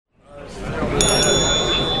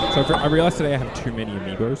So I realised today I have too many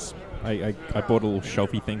amiibos. I bought a little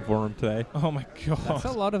shelfie thing for him today. Oh my god. That's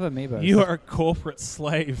a lot of amiibos. You are a corporate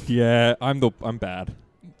slave. Yeah, I'm bad.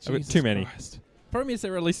 I've got too many. Christ. Problem is they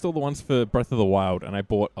released all the ones for Breath of the Wild, and I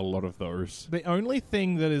bought a lot of those. The only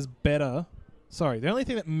thing that is better... Sorry, the only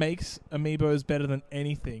thing that makes amiibos better than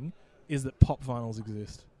anything is that pop vinyls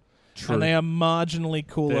exist. True. And they are marginally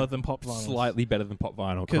cooler They're than pop vinyls. Slightly better than pop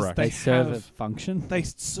vinyl, 'Cause correct. They serve a have- function. They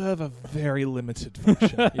serve a very limited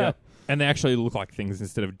function. Yeah. And they actually look like things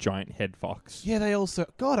instead of giant head fox. Yeah, they also...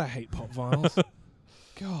 God, I hate pop vinyls.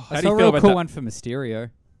 God. How I do saw you a feel real about cool that? one for Mysterio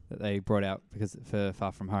that they brought out for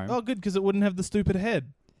Far From Home. Oh, good, because it wouldn't have the stupid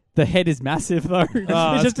head. The head is massive, though.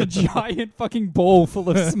 Oh, It's just a giant fucking ball full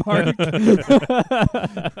of smoke.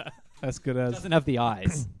 That's good as... Doesn't have the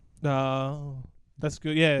eyes. That's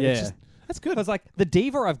good. Yeah. Yeah. It's just, that's good. Because, like, the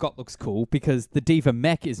Diva I've got looks cool because the Diva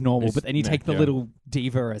mech is normal, It's but then you take mech, the yeah. little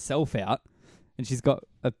Diva herself out, and she's got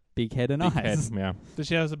a big head and Big head, eyes. yeah. Does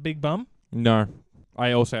she have a big bum? No.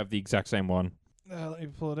 I also have the exact same one. Let me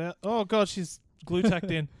pull it out. Oh, God, she's glue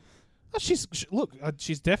tacked in. Oh, look,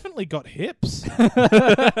 she's definitely got hips.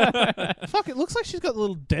 Fuck, it looks like she's got the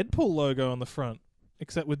little Deadpool logo on the front,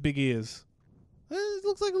 except with big ears. It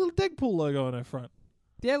looks like a little Deadpool logo on her front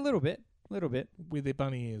Yeah, a little bit. with their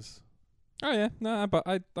bunny ears. Oh, yeah. No, but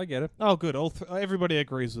I get it. Oh, good. Everybody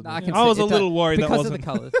agrees with No, me. I can I see was a it little worried that because of wasn't. the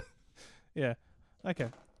colours. Yeah. Okay.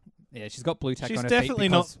 Yeah, she's got blue tack She's on her definitely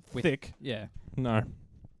feet not because with- thick. Yeah, No.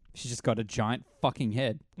 she's just got a giant fucking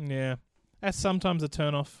head. Yeah. That's sometimes a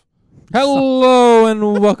turn off. Hello and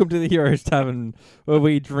welcome to the Heroes Tavern, where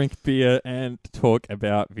we drink beer and talk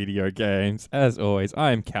about video games. As always,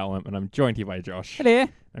 I am Callum, and I'm joined here by Josh. Hello.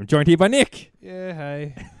 I'm joined here by Nick. Yeah,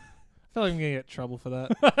 hey. I feel like I'm going to get in trouble for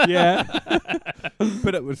that. Yeah.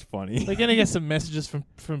 But it was funny. We're going to get some messages from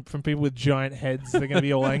people with giant heads. They're going to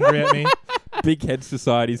be all angry at me. Big Head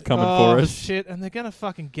Society's coming for us. Shit, and they're going to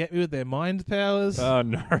fucking get me with their mind powers. Oh,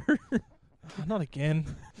 no. Not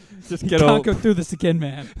again. Just You get can't all, go through this again,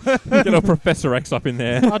 man. get all Professor X up in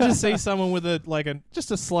there. I'll just see someone with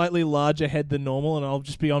just a slightly larger head than normal, and I'll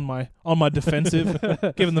just be on my defensive,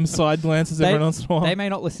 giving them side glances every once in a while. They may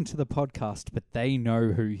not listen to the podcast, but they know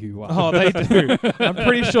who you are. Oh, they do. I'm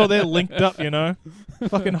pretty sure they're linked up, you know?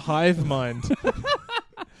 Fucking hive mind.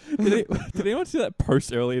 Did anyone see that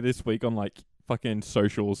post earlier this week on like fucking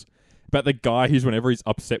socials about the guy who's whenever he's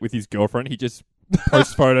upset with his girlfriend, he just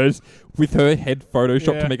posts photos with her head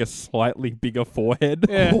photoshopped Yeah. to make a slightly bigger forehead.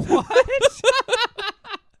 Yeah. What?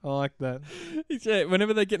 I like that.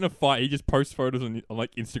 Whenever they get in a fight, he just posts photos on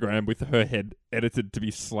like Instagram with her head edited to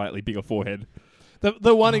be slightly bigger forehead.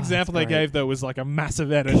 The one Oh, example that's they great. gave though was like a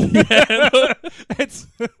massive edit.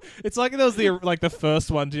 It's like that was the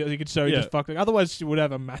first one you could show you Yeah. just fucking. Otherwise, she would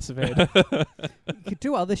have a massive head. You could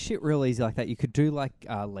do other shit real easy like that. You could do like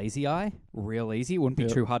lazy eye real easy. It wouldn't be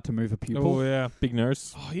Yep. too hard to move a pupil. Oh yeah. Big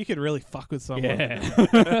nose. Oh, you could really fuck with someone.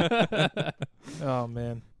 Yeah. Oh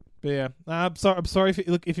man. But yeah. I'm sorry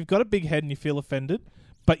if you've got a big head and you feel offended,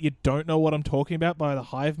 but you don't know what I'm talking about by the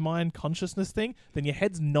hive mind consciousness thing, then your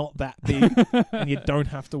head's not that big and you don't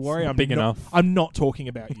have to worry. I'm big not, enough. I'm not talking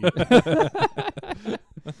about you.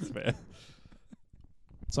 That's fair.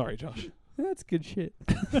 Sorry, Josh. That's good shit.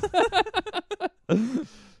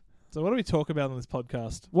 So what do we talk about on this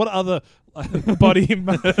podcast? What other body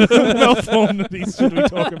malformities should we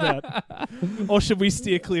talk about? Or should we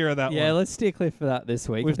steer clear of that Yeah, one? let's steer clear for that this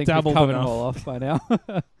week. We've I think dabbled we've covered enough. it all off by now.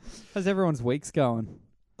 How's everyone's weeks going?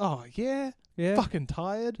 Oh, yeah. Yeah. Fucking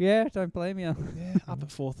tired. Yeah, don't blame you. Yeah, up at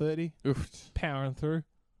 4:30. Oof. Powering through.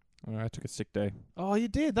 I took a sick day. Oh, you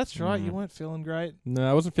did. That's right. You Mhm. weren't feeling great. No,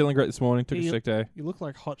 I wasn't feeling great this morning. Took a You- sick day. You look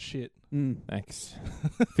like hot shit. Thanks.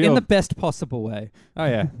 In the best possible way. Oh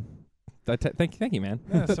yeah. Thank you, man.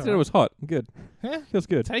 Yeah, that's That's all it. right. Was hot. Good. Yeah. Feels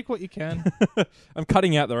good. Take what you can. I'm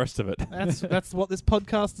cutting out the rest of it. That's what this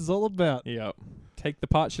podcast is all about. Yeah. Take the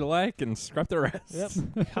parts you like and scrap the rest.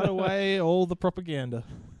 Yep. Cut away all the propaganda.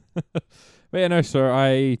 But yeah, no, so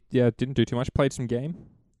I didn't do too much. Played some game.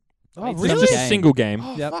 Oh, Played really? Just a Game. single game.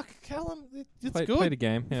 Oh, Yep. fuck, Callum. It's Played good. a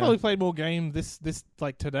game. You Yeah. probably played more game this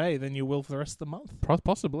like today than you will for the rest of the month.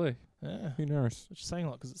 Possibly. Yeah. Who knows? Which is saying a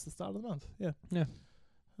lot because it's the start of the month. Yeah. Yeah.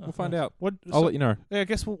 Oh, We'll find nice. out. What? I'll let you know. Yeah, I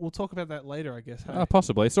guess we'll talk about that later. I guess. Hey?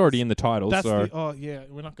 Possibly. It's already in the title. That's so. oh yeah,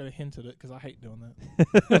 we're not going to hint at it because I hate doing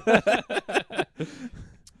that.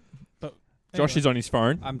 But Josh anyway. is on his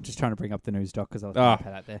phone. I'm just trying to bring up the news doc because I was Ah. going to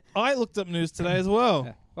put that there. I looked up news today as well.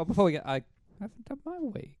 Yeah. Well, before we get, I haven't done my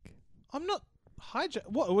week. I'm not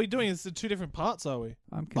What are we doing? It's the two different parts, are we?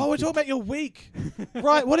 I'm Oh, we're talking about your week.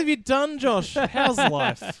 Right, what have you done, Josh? How's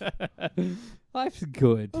life? Life's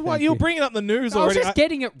good. Well, thank you're you. bringing up the news I was already. just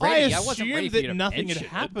getting it ready. I wasn't ready assumed for you that to nothing had mention it.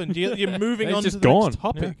 happened. You're moving It's on to just the gone. next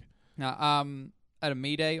topic. No, at a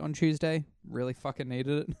me day on Tuesday, really fucking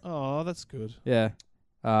needed it. Oh, that's good. Yeah.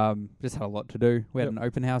 Just had a lot to do. We had Yep. an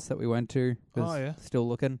open house that we went to. Oh, yeah. Still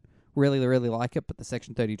looking. Really, really like it, but the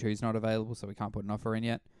Section 32 is not available, so we can't put an offer in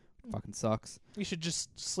yet. Fucking sucks. You should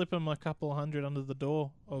just slip them a couple $100 under the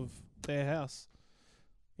door of their house.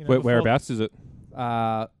 You know, Where, before- whereabouts is it?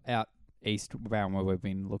 Out east around where we've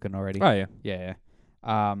been looking already. Oh, yeah. Yeah.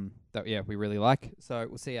 That we really like. So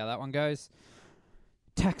we'll see how that one goes.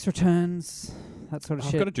 Tax returns, that sort of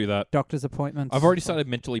I've shit. got to do that. Doctor's appointments. I've already started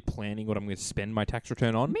mentally planning what I'm going to spend my tax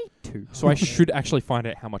return on. Me too. So I should actually find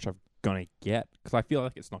out how much I'm going to get, because I feel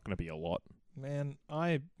like it's not going to be a lot. Man,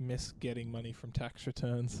 I miss getting money from tax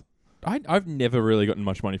returns. I've never really gotten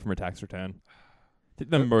much money from a tax return. I think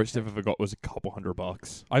the most I've ever got was a couple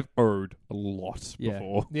 $100. I've owed a lot Yeah.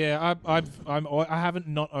 before. Yeah, I haven't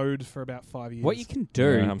not owed for about 5 years. What you can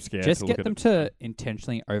do, Yeah, I'm scared just to get look them at to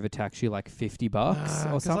intentionally overtax you like $50 or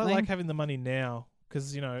 'cause something. I like having the money now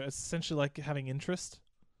because it's essentially like having interest.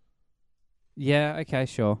 Yeah, okay,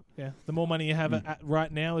 sure. Yeah, the more money you have Mm. at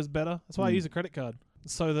right now is better. That's why I Mm. use a credit card,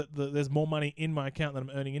 so that there's more money in my account that I'm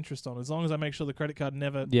earning interest on. As long as I make sure the credit card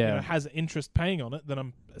never has interest paying on it, then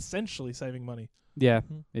I'm essentially saving money. Yeah,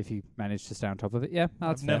 Mhm. if you manage to stay on top of it. Yeah,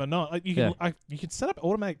 that's I've fair. never not. Like, you can set up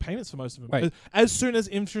automatic payments for most of them. Wait. As soon as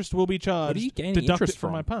interest will be charged, What are you gaining deduct interest it from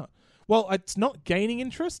from? my part. Well, it's not gaining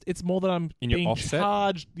interest. It's more that I'm In your being offset?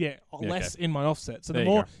 charged. Yeah, Yeah, less in my offset. So There the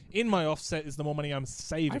you more go. in my offset is the more money I'm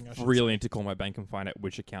saving. I I should really say. need to call my bank and find out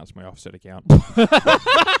which account's my offset account.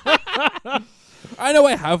 I know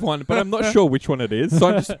I have one, but I'm not sure which one it is, so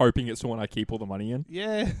I'm just hoping it's the one I keep all the money in.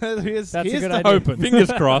 Yeah, here's That's a here's good the idea. hoping.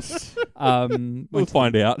 Fingers crossed. We'll We'll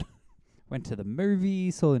find out. Went to the movie,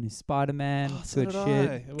 saw the new Spider-Man. Oh, so Good did shit.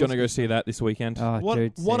 I. It was Gonna go good see fun. that this weekend. Oh, What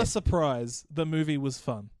dude, what a see it. surprise! The movie was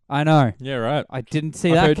fun. I know. Yeah, right. I didn't see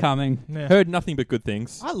I've that heard- coming. Yeah. Heard nothing but good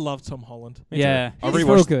things. I love Tom Holland. Me too. Yeah, I he's real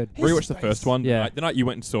rewatched good. His rewatched the face. first one. Yeah. The night you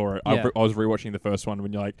went and saw it, Yeah. I was rewatching the first one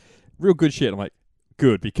when you're like, real good shit. I'm like,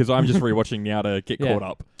 good, because I'm just rewatching now to get Yeah. caught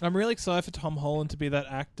up. I'm really excited for Tom Holland to be that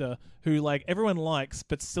actor who like everyone likes,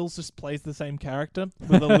 but still just plays the same character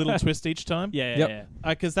with a little twist each time. Yeah, Yep. yeah,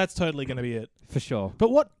 Because that's totally going to be it. for sure. But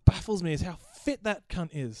what baffles me is how fit that cunt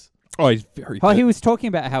is. Oh, he's very Oh, fit. he was talking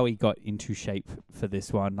about how he got into shape for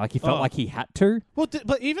this one. Like he felt Oh. like he had to. Well,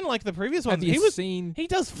 but even like the previous Have ones, you he seen...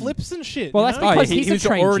 does flips and shit. Well, you that's know? because he he's a was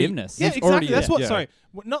trained already- gymnast. Yeah, He's exactly. already- That's what. yeah. Sorry,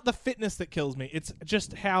 not the fitness that kills me. It's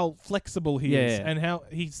just how flexible he is Yeah. and how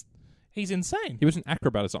he's insane. He was an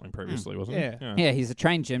acrobat or something previously, wasn't Yeah. he? Yeah, he's a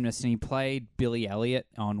trained gymnast, and he played Billy Elliot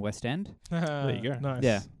on West End. There you go. Nice.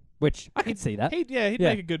 Yeah, which I could see that. He'd Yeah.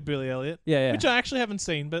 make a good Billy Elliot. Yeah, Which I actually haven't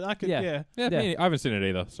seen, but I could. Yeah. Yeah. Yeah, Yeah. I haven't seen it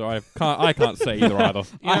either, so I can't say either.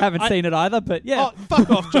 I haven't seen it either, but yeah, Oh, fuck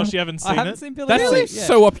off, Josh! You haven't I seen haven't it. seen Billy That's Elliot. Yeah.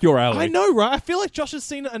 so up your alley. I know, right? I feel like Josh has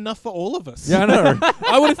seen it enough for all of us. Yeah, I know.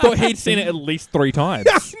 I would have thought he'd seen it at least 3 times.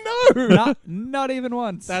 no. not even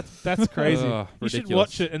once. That's crazy. Ugh, You should ridiculous.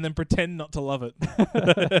 watch it and then pretend not to love it.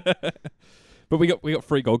 But we got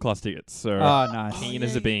free gold class tickets, so oh, nice. Keen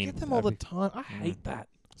as a you bean. Get them all the time. I hate that.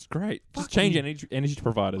 it's great. Just Fuck change you. energy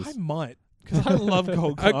providers. I might because I love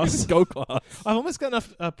gold class. Gold class. I've almost got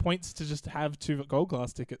enough points to just have 2 gold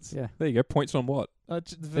class tickets. Yeah. There you go. Points on what? The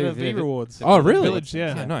V- V rewards. Oh, really? Village,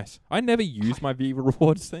 yeah. Nice. I never use my Viva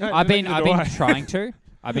Rewards thing. I- I've been neither do I. trying to.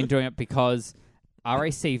 I've been doing it because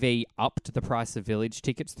RACV upped the price of Village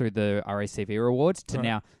tickets through the RACV rewards to Right.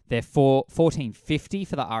 now they're $14.50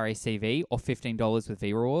 for the RACV or $15 with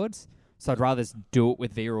V rewards. So I'd rather just do it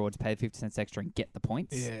with V rewards, pay 50 cents extra, and get the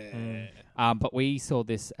points. Yeah. But we saw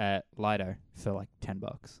this at Lido for like $10.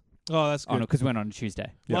 Oh, that's Oh good. no, because we went on a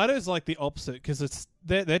Tuesday. Yep. Lido's like the opposite because it's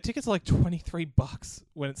their tickets are like $23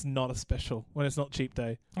 when it's not a special, when it's not cheap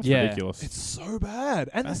day. That's Yeah. ridiculous. It's so bad,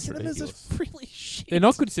 and That's the cinemas ridiculous. are really shit. They're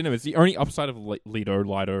not good cinemas. The only upside of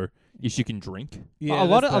Lido is you can drink. Yeah, a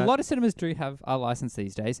lot of cinemas do have a license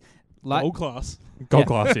these days. gold class. Gold Yeah.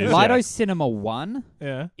 class is. Lido yeah. Cinema 1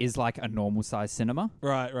 Yeah, is like a normal size cinema.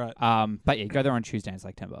 right. But yeah, go there on Tuesday and it's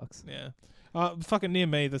like $10. Yeah. Fucking near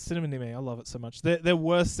me, the cinema near me, I love it so much. Their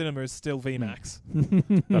worst cinema is still VMAX,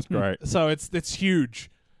 That's great. so it's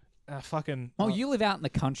huge. Fucking. Oh, you live out in the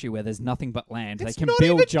country where there's nothing but land. They It's can not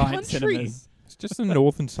build even giant country. cinemas. It's just the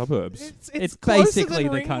northern suburbs. It's basically closer the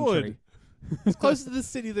than Ringwood. country. It's closer to the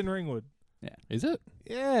city than Ringwood. Is it?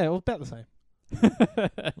 Yeah, well, about the same.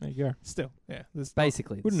 There you go. Still, yeah. There's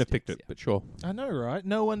Basically. Wouldn't have it's- picked it, yeah. but sure. I know, right?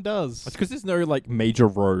 No one does. It's because there's no like major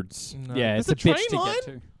roads. No. Yeah, There's it's a a bitch train to line. get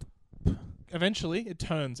to. Eventually, it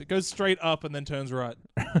turns. It goes straight up and then turns right.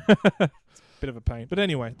 It's a bit of a pain. But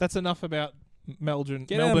anyway, that's enough about Melbourne,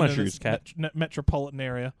 Get out of my and shoes, its Cat. metropolitan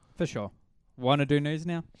area. For sure. Want to do news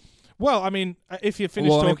now? Well, I mean, if you finish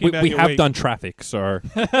Well, talking about we your have week, done traffic, so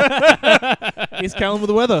Here's Callum with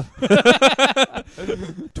the weather.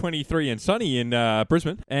 23 and sunny in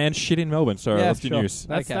Brisbane and shit in Melbourne. So Yeah, let's do sure. news.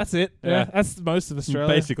 Okay. That's it. Yeah. Yeah, that's most of Australia.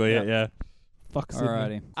 Basically, yeah. Fuck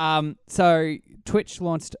Sydney. Alrighty. So Twitch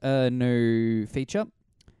launched a new feature,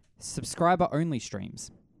 subscriber-only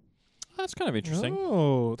streams. That's kind of interesting.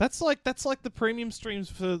 Oh, that's like the premium streams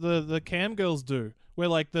for the cam girls do, where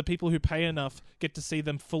like the people who pay enough get to see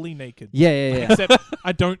them fully naked. Yeah. Except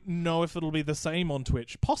I don't know if it'll be the same on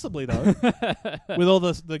Twitch. Possibly though, with all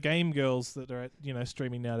the game girls that are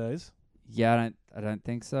streaming nowadays. Yeah, I don't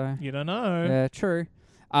think so. You don't know. Yeah, true.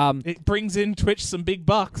 It brings in Twitch some big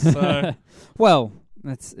bucks. So Well,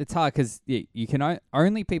 it's hard because you can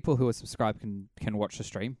only people who are subscribed can watch the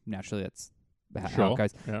stream. Naturally, that's how it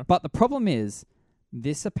goes. Yeah. But the problem is,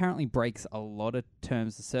 this apparently breaks a lot of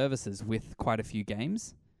terms of services with quite a few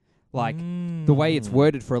games. Like, the way it's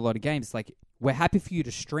worded for a lot of games, like, we're happy for you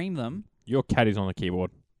to stream them. Your cat is on the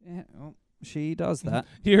keyboard. Yeah, well, she does that.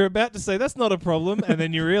 you're about to say that's not a problem, and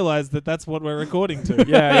then you realise that that's what we're recording to.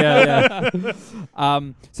 Yeah.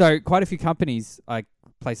 So quite a few companies, like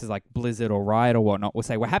places like Blizzard or Riot or whatnot, will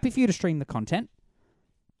say, we're happy for you to stream the content,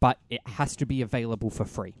 but it has to be available for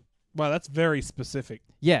free. Wow, that's very specific.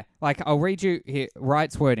 Yeah, like I'll read you here,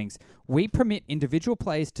 Riot's wordings. We permit individual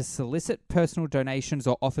players to solicit personal donations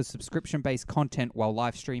or offer subscription-based content while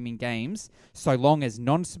live streaming games, so long as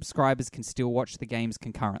non-subscribers can still watch the games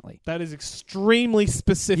concurrently. That is extremely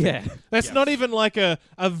specific. Yeah. That's not even like a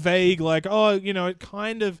vague, like, it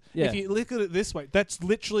kind of, Yeah. if you look at it this way, that's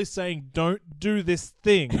literally saying don't do this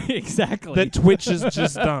thing Exactly. that Twitch has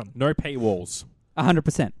just done. No paywalls.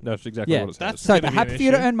 100%. That's exactly Yeah, what it says. that's- so gonna they're be happy an for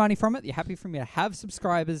you to issue. earn money from it. You're happy for me to have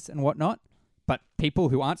subscribers and whatnot. But people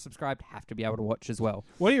who aren't subscribed have to be able to watch as well.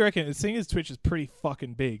 What do you reckon? Seeing as Twitch is pretty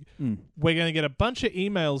fucking big, we're going to get a bunch of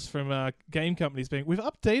emails from game companies being, we've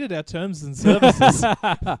updated our terms and services.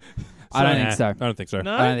 I don't think so. I don't think so.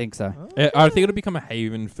 No? I don't think so. I think it'll become a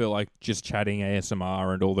haven for like just chatting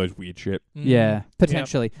ASMR and all those weird shit. Yeah,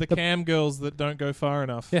 potentially. The cam girls that don't go far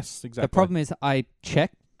enough. Yes, exactly. The problem is I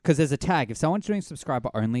checked, because there's a tag. If someone's doing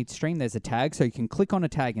subscriber-only stream, there's a tag, so you can click on a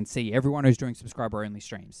tag and see everyone who's doing subscriber-only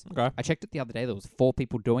streams. Okay. I checked it the other day. There was 4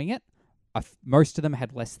 people doing it. Most of them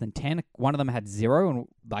had less than 10. One of them had 0, and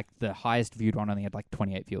like the highest viewed one only had like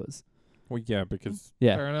 28 viewers. Well, yeah, because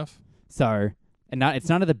Yeah. Fair enough. So, it's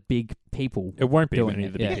none of the big people. it won't be Doing many it,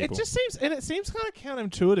 of the yeah. big It people. just seems kind of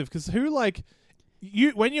counterintuitive because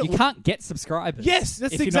when You can't get subscribers. Yes,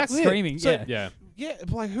 that's if exactly you're not streaming. it. So, yeah. Yeah,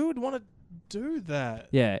 but like who would want to do that?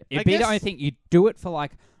 Yeah, it'd I be the guess- only thing. You do it for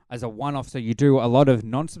like as a one-off. So you do a lot of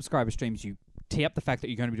non-subscriber streams. You tee up the fact that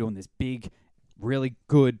you're going to be doing this big, really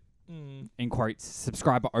good, in quotes,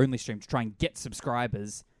 subscriber-only stream to try and get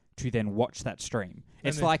subscribers to then watch that stream. And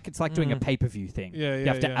It's then- like doing a pay-per-view thing. Yeah, You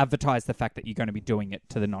have to yeah. advertise the fact that you're going to be doing it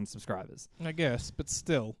to the non-subscribers. I guess, but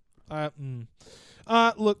still.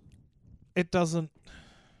 Look, it doesn't.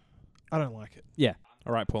 I don't like it. Yeah.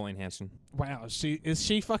 All right, Pauline Hanson. Wow, is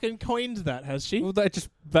she fucking coined that? Has she? Well,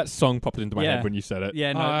 that song popped into my Yeah. head when you said it.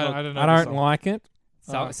 Yeah, no, I look, don't know. I the don't song. like it.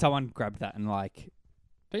 someone grabbed that and like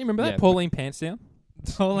Don't you remember Yeah. that Pauline Pants Down?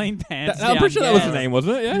 Pauline Pants. I'm pretty sure that was the yeah. name,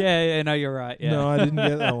 wasn't it? Yeah. Yeah, no, you're right. Yeah. No, I didn't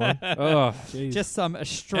get that one. Oh, Jeez. Just some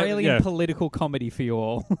Australian Yeah. political comedy for you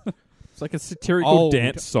all. it's like a satirical Old,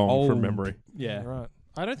 dance song old. from memory. Yeah. Right.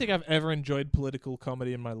 I don't think I've ever enjoyed political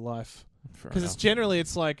comedy in my life Fair because it's enough. generally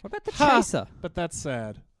it's like, What about the Ha! Chaser? but that's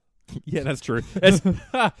sad. Yeah, that's true.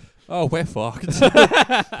 Oh, we're fucked.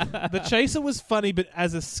 The Chaser was funny, but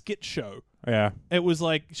as a skit show. Yeah. It was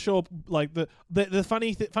like the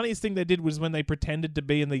funniest thing they did was when they pretended to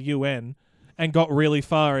be in the UN and got really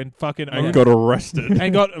far and fucking And got arrested.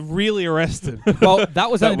 and got really arrested. Well, that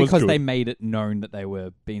was That only was because good. they made it known that they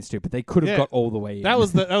were being stupid. They could have Yeah. got all the way in. That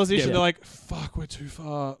was the issue. Yeah. They're like, "Fuck, we're too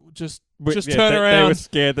far. Just Yeah, turn they around." They were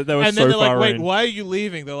scared that they were and so then they're far like, "Wait, in. why are you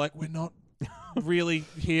leaving?" They're like, "We're not really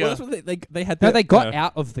here." Well, that's what they had. No, that- they got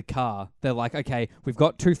out of the car. They're like, okay, we've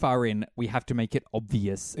got too far in. We have to make it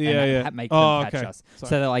obvious. And Yeah. make Oh, them catch okay. us. Sorry.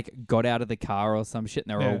 So they like got out of the car or some shit,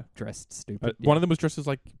 and they're Yeah. all dressed stupid. One of them was dressed as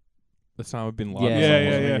like Osama bin Laden. Yeah. or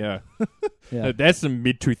something, Yeah, wasn't he? Yeah. There's some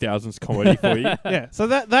mid 2000s comedy for you. Yeah, so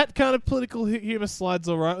that kind of political humor slides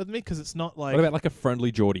all right with me because it's not like What about like a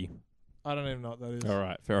friendly Geordie? I don't even know what that is. All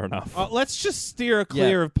right, fair enough. Let's just steer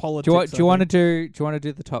clear of do politics. you want to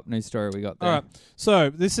do the top news story we got there? All right.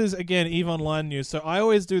 So this is again EVE Online news. So I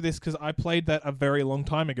always do this because I played that a very long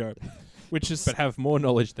time ago, which is But have more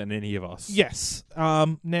knowledge than any of us. yes.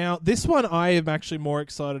 Now this one I am actually more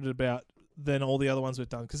excited about than all the other ones we've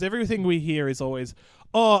done. Because everything we hear is always,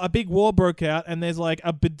 oh, a big war broke out and there's like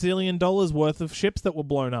 $1 bajillion worth of ships that were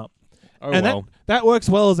blown up. Oh, and well. that works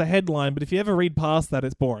well as a headline, but if you ever read past that,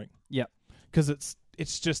 it's boring. Yep. Because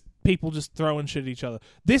it's just people just throwing shit at each other.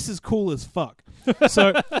 This is cool as fuck.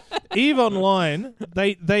 So EVE Online,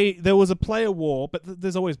 there was a player war, but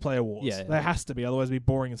there's always player wars. Yeah. There has to be, otherwise it'd be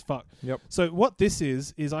boring as fuck. Yep. So what this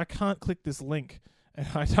is I can't click this link. And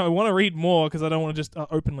I want to read more because I don't want to just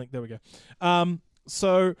open link. There we go.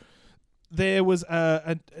 So there was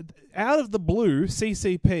out of the blue,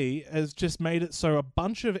 CCP has just made it so a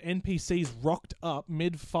bunch of NPCs rocked up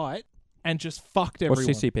mid-fight and just fucked everyone.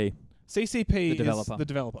 What's CCP? CCP The is the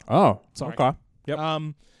developer. Oh, Sorry. okay. Yep.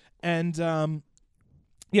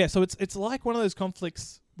 Yeah, so it's like one of those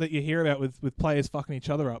conflicts that you hear about with players fucking each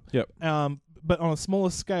other up. Yep. But on a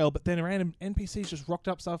smaller scale, but then random NPCs just rocked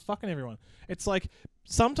up, started fucking everyone. It's like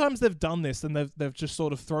sometimes they've done this and they've just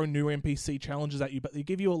sort of thrown new NPC challenges at you, but they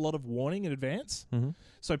give you a lot of warning in advance. Mm-hmm.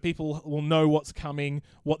 So people will know what's coming,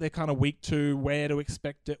 what they're kind of weak to, where to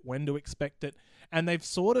expect it, when to expect it. And they've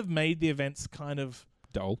sort of made the events kind of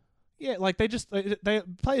Dull. yeah, like they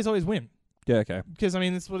players always win. Yeah, okay. Because I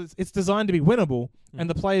mean, it's designed to be winnable, and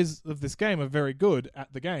the players of this game are very good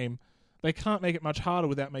at the game. They can't make it much harder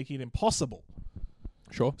without making it impossible.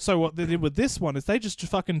 Sure. So what they did with this one is they just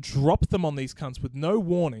fucking dropped them on these cunts with no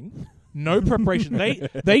warning, no preparation.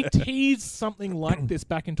 They teased something like this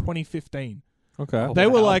back in 2015. Okay. Oh, They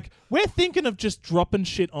were wow. like, we're thinking of just dropping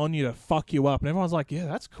shit on you to fuck you up. And everyone's like, yeah,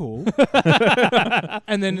 that's cool.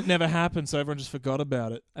 And then it never happened, so everyone just forgot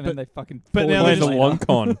about it. And then they fucking. but now Play they the just- long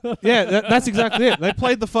con. Yeah, that's exactly it. They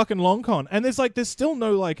played the fucking long con. And there's still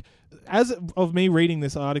no, like, as of me reading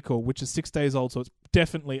this article, which is 6 days old, so it's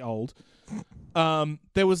definitely old,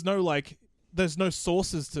 there was no, like, there's no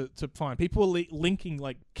sources to find. People are linking,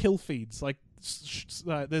 like, kill feeds. Like,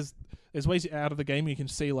 there's ways out of the game you can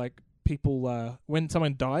see, like, people, when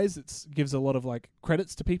someone dies, it gives a lot of, like,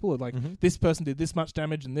 credits to people. Like, this person did this much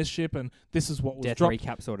damage in this ship, and this is what was Death dropped.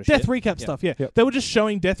 recap sort of Death shit. recap stuff, yeah. They were just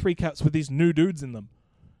showing death recaps with these new dudes in them.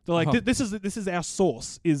 They're like, this is our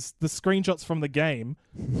source, is the screenshots from the game.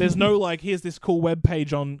 There's no, like, here's this cool web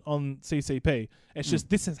page on CCP. It's just,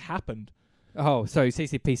 this has happened. Oh, so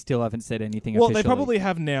CCP still haven't said anything Well, officially. they probably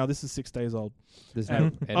have now. This is 6 days old. There's no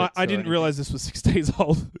edits I or didn't anything. realize this was 6 days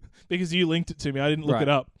old because you linked it to me. I didn't look Right. it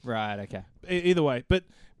up. Right, okay. Either way, but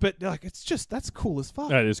like, it's just, that's cool as fuck.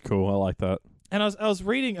 That is cool. I like that. And I was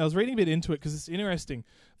reading a bit into it because it's interesting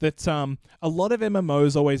that a lot of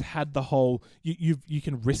MMOs always had the whole you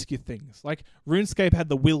can risk your things. Like RuneScape had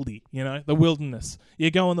the wildy, the wilderness. You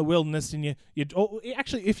go in the wilderness and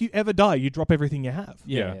actually, if you ever die, you drop everything you have.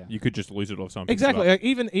 Yeah. You could just lose it or something. Exactly. Like,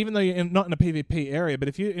 even though you're not in a PvP area, but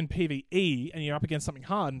if you're in PvE and you're up against something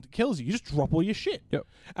hard and it kills you, you just drop all your shit. Yep.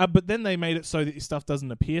 But then they made it so that your stuff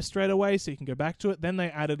doesn't appear straight away, so you can go back to it. Then they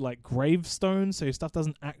added like gravestones, so your stuff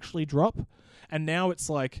doesn't actually drop. And now it's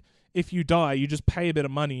like, if you die, you just pay a bit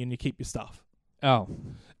of money and you keep your stuff. Oh.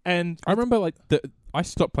 And I remember like I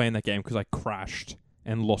stopped playing that game because I crashed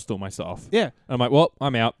and lost all my stuff. yeah, I'm like, well,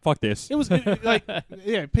 I'm out. Fuck this. it was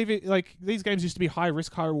like these games used to be high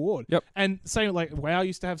risk, high reward. Yep. And same like WoW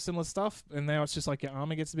used to have similar stuff, and now it's just like your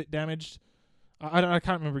armor gets a bit damaged. I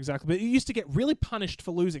can't remember exactly, but it used to get really punished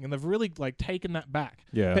for losing, and they've really like taken that back.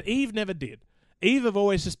 Yeah. But EVE never did. EVE have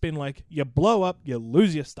always just been like, you blow up, you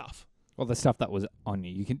lose your stuff. Well, the stuff that was on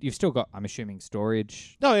you. You've still got, I'm assuming,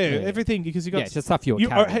 storage. No, yeah, Yeah. everything, because you got Yeah, it's just stuff you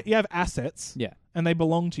have assets, Yeah. and they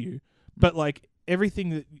belong to you. But like everything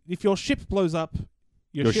that, if your ship blows up,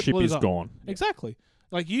 Your ship blows is up. gone. Exactly.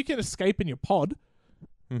 Like you can escape in your pod,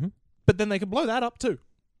 Mm-hmm. but then they can blow that up too.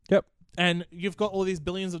 Yep. And you've got all these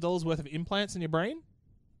billions of dollars worth of implants in your brain.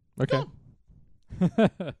 Okay.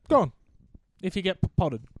 Gone. If you get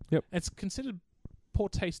podded. Yep. It's considered poor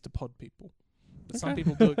taste to pod people. But some Okay.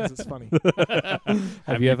 people do it because it's funny.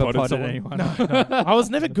 Have you ever potted potted someone? anyone? No. I was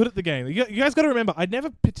never good at the game. You guys got to remember, I never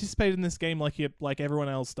participated in this game like everyone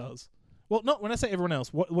else does. Well, not when I say everyone else,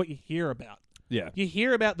 what you hear about. Yeah. You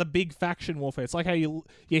hear about the big faction warfare. It's like how you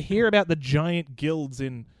hear about the giant guilds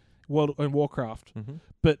in Warcraft. Mm-hmm.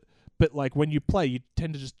 But like when you play, you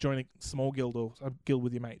tend to just join a small guild or a guild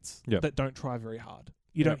with your mates Yep. that don't try very hard.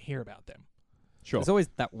 You Yep. don't hear about them. Sure. There's always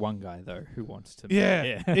that one guy though who wants to.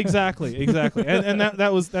 Yeah. Exactly. And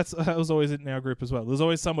that was always in our group as well. There's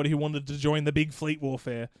always somebody who wanted to join the big fleet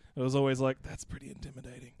warfare. It was always like, that's pretty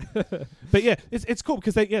intimidating. But yeah, it's cool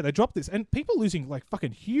because they dropped this and people losing like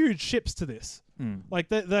fucking huge ships to this. Mm. Like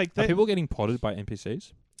they Are people getting potted by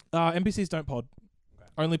NPCs? NPCs don't pod.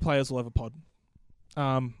 Only players will ever pod.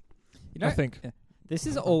 You know, I think. this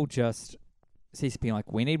is all just CCP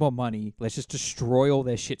like, we need more money. Let's just destroy all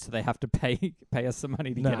their shit so they have to pay us some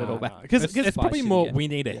money to get it all back. Because It's probably more. again. We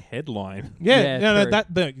need a headline. Yeah, no,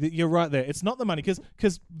 true. you're right there. It's not the money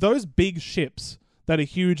because those big ships that are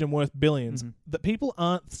huge and worth billions, that people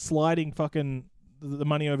aren't sliding fucking the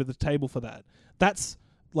money over the table for that. That's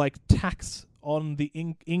like tax on the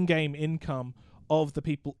in-game income of the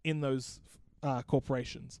people in those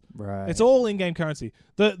corporations. Right. It's all in-game currency.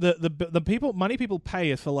 The people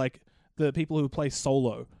pay is for like the people who play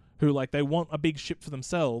solo, who like they want a big ship for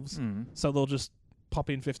themselves, so they'll just pop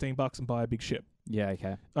in $15 and buy a big ship. Yeah,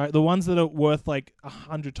 okay. All right, the ones that are worth like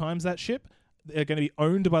 100 times that ship, they're going to be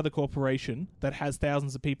owned by the corporation that has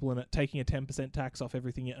thousands of people in it, taking a 10% tax off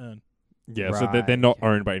everything you earn. Yeah, so they're not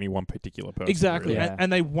owned by any one particular person. Exactly, Really. Yeah.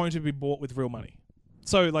 and they won't be bought with real money.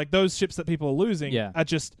 So like those ships that people are losing are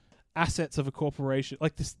just assets of a corporation.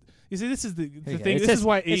 Like this, you see, this is the thing. This is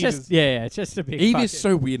why Eve is. It's just a big. Eve fucking- is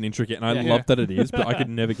so weird and intricate, and I love that it is, but I could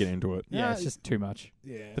never get into it. Yeah, it's just too much.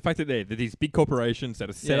 Yeah, The fact that they're these big corporations that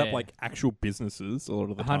are set up Yeah. like actual businesses a lot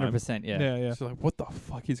of the time. 100%. Yeah. yeah. So like, what the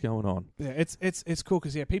fuck is going on? Yeah, it's cool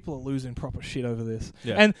because people are losing proper shit over this.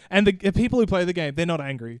 Yeah. And the people who play the game, they're not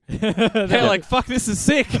angry. They're like, fuck, this is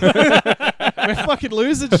sick. We're fucking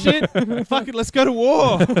losing shit. Fucking let's go to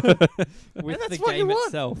war. With that's the what you game want.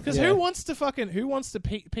 itself. Because who wants to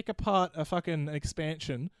pick apart a fucking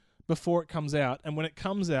expansion before it comes out, and when it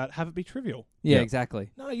comes out, have it be trivial? Yeah, Yeah.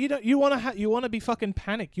 exactly. No, you don't. You want to be fucking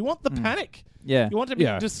panic. You want the panic. Yeah. You want to be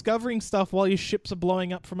Yeah. discovering stuff while your ships are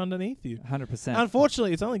blowing up from underneath you. 100%.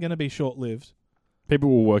 Unfortunately, it's only going to be short lived. People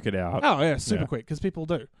will work it out. Oh yeah, super Yeah. quick because people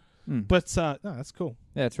do. Mm. But no, that's cool.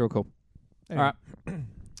 Yeah, it's real cool. Anyway.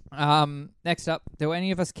 All right. Next up, do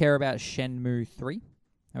any of us care about Shenmue 3?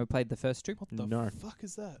 Have we played the first two? What the No. fuck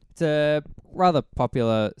is that? It's a rather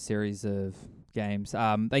popular series of games.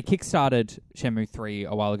 They kickstarted Shenmue 3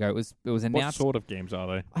 a while ago. It was What announced. sort of games are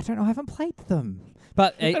they? I don't know. I haven't played them.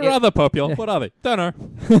 But They're rather popular. yeah. What are they? Don't know.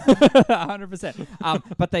 100%.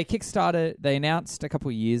 But they kickstarted. They announced a couple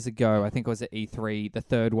of years ago. I think it was at E3. The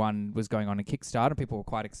third one was going on a Kickstarter. People were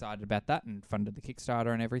quite excited about that and funded the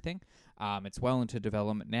Kickstarter and everything. It's well into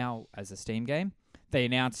development now as a Steam game. They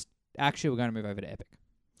announced actually we're going to move over to Epic.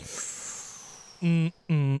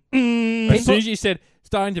 As soon as you said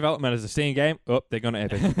starting development as a Steam game, they're going to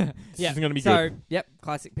Epic. This isn't going to be so, good. yep,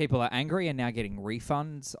 classic. People are angry and now getting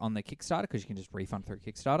refunds on the Kickstarter because you can just refund through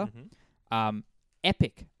Kickstarter.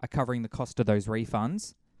 Epic are covering the cost of those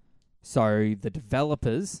refunds, so the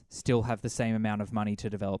developers still have the same amount of money to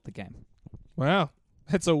develop the game. Wow,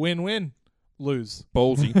 it's a win-win. Lose.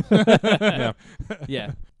 Ballsy. Yeah.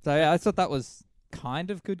 Yeah. So I thought that was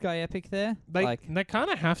kind of good guy Epic there. They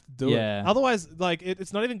kind of have to do Yeah. it. Otherwise, like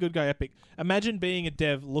it's not even good guy Epic. Imagine being a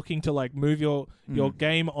dev looking to like move your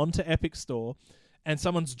game onto Epic Store, and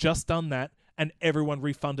someone's just done that, and everyone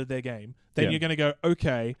refunded their game. Then you're going to go,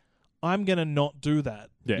 okay, I'm going to not do that.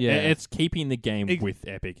 Yeah. Yeah. It's keeping the game with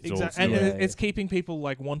Epic. Exactly, and Yeah. it's keeping people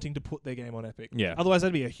like wanting to put their game on Epic. Yeah. Otherwise,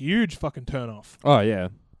 that'd be a huge fucking turn off. Oh, yeah.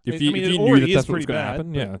 If you it knew already that is that's what was pretty going to bad,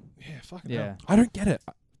 happen, but- yeah. Yeah, fucking Yeah. hell. I don't get it.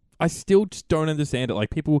 I still just don't understand it. Like,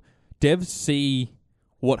 devs see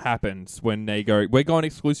what happens when they go, we're going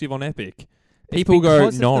exclusive on Epic. People go,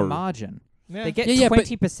 because of no. the margin. Yeah. They get Yeah, but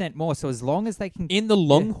 20% more. So as long as they can, In the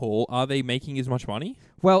long haul, are they making as much money?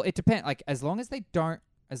 well, it depends. Like as long as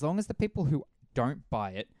the people who don't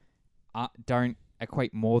buy it don't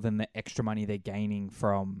equate more than the extra money they're gaining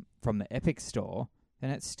from the Epic Store, then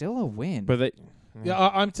it's still a win. But they... Yeah,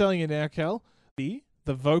 I'm telling you now, Cal. The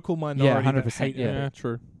vocal minority that 100%, hate yeah. Epic.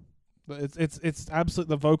 true. It's absolute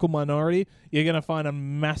the vocal minority. You're going to find a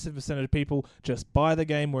massive percentage of people just buy the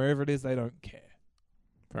game wherever it is. They don't care.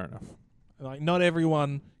 Fair enough. Like not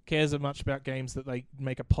everyone cares as much about games that they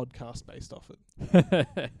make a podcast based off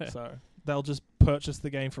it. So they'll just purchase the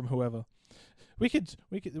game from whoever.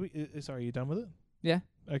 Sorry, are you done with it? yeah.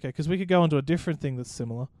 Okay, because we could go on to a different thing that's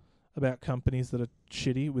similar about companies that are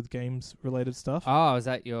shitty with games related stuff. Oh, is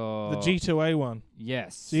that your The G2A one.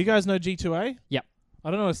 Yes. So you guys know G2A? Yep. I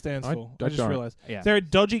don't know what it stands I for. I don't. just realized. Yeah. They're a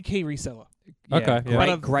dodgy key reseller. Yeah, Okay, yeah. Grey,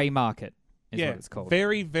 But grey market is yeah, what it's called.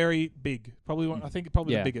 very, very big. Probably one. I think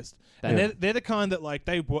probably Yeah. the biggest. That- And they're the kind that like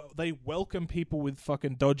they welcome people with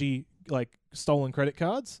fucking dodgy like stolen credit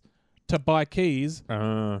cards to buy keys. Like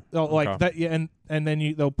okay. that. Yeah, and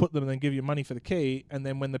then they'll put them and then give you money for the key. And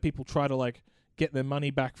then when the people try to like get their money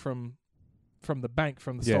back from the bank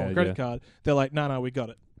from the stolen credit card, they're like, no, we got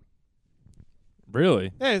it.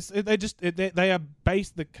 Really? Yes, they are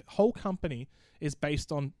based. The whole company is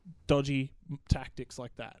based on dodgy tactics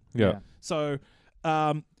like that. Yeah. So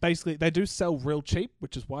basically, they do sell real cheap,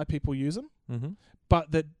 which is why people use them. Mm-hmm. But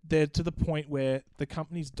they're to the point where the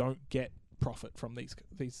companies don't get profit from these.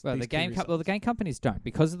 Well, these the game the game companies don't,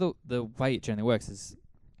 because of the way it generally works is,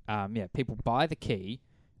 people buy the key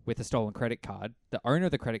with a stolen credit card. The owner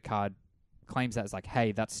of the credit card claims that as like,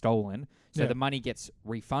 hey, that's stolen. So the money gets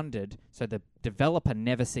refunded. So the developer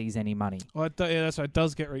never sees any money. Oh, that's right. It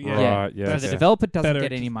does get Right, yeah. So Okay. the developer doesn't Better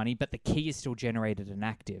get any money, but the key is still generated and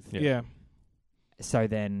active. Yeah. So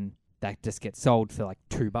then that just gets sold for like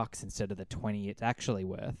 $2 instead of the 20 it's actually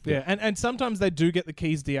worth. Yeah, and sometimes they do get the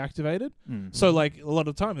keys deactivated. So, like, a lot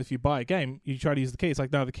of the time, if you buy a game, you try to use the key. It's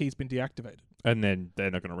like, no, the key's been deactivated. And then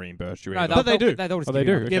they're not going to reimburse you. No, either. But they do. They'll just Oh, give they you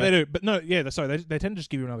do? another Yeah, Okay. they do. But no, yeah, sorry, they tend to just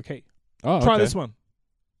give you another key. Oh, Try okay. this one.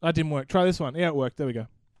 That didn't work. Try this one. Yeah, it worked. There we go.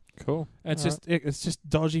 Cool. And it's Alright. it's just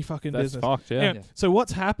dodgy fucking That's business. fucked. Yeah. Anyway, so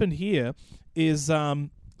what's happened here is so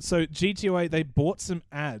GTA, they bought some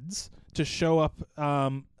ads to show up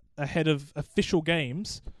ahead of official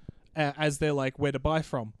games as they're like where to buy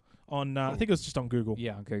from on I think it was just on Google.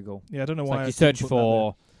 Yeah, on Google. Yeah, I don't know It's why like I you didn't search put that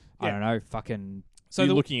for, there. I don't know, fucking... So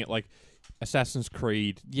you're looking at like Assassin's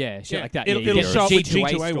Creed. Yeah, shit Yeah, like that. it'll- yeah, it'll you get show up with G2A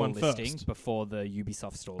G2A store one listing first. before the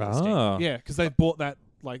Ubisoft store listing. Ah. Yeah, because they've bought that,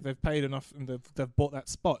 like they've paid enough and they've bought that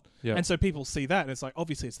spot. Yeah. And so people see that and it's like,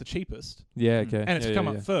 obviously it's the cheapest. Yeah. Okay. And it's yeah, come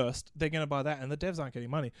yeah, up yeah. first, they're going to buy that, and the devs aren't getting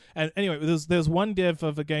money. And anyway, there's one dev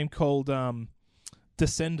of a game called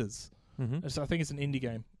Descenders. Mm-hmm. So I think it's an indie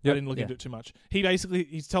game. Yep. I didn't look into it too much.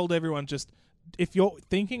 He's told everyone, just if you're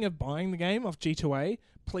thinking of buying the game off G2A,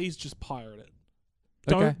 please just pirate it.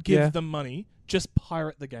 Don't Okay, give yeah. them money. Just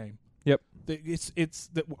pirate the game. Yep. It's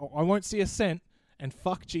that I won't see a cent, and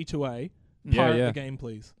fuck G2A. Yeah, Pirate yeah. the game,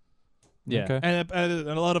 please. Yeah. Okay. And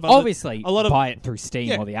a lot of other, Obviously, a lot of- buy it through Steam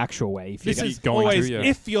Yeah. or the actual way. If you this go- is going always to, yeah.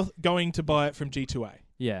 if you're going to buy it from G2A.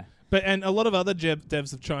 yeah. And a lot of other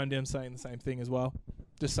devs have chimed in saying the same thing as well.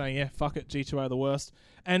 Just saying, yeah, fuck it, G2A are the worst.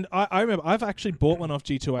 And I remember I've actually bought one off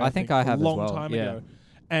G2A. I think I have a as long well, time yeah. ago.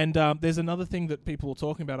 And there's another thing that people were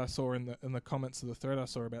talking about. I saw in the comments of the thread I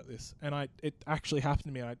saw about this, and it actually happened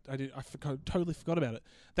to me. I totally forgot about it.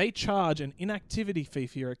 They charge an inactivity fee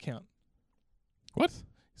for your account. What?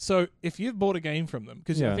 So if you've bought a game from them,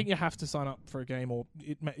 because Yeah. I think you have to sign up for a game, or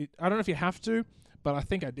I don't know if you have to, but I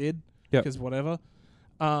think I did. Yep. Because whatever.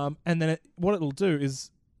 And then what it'll do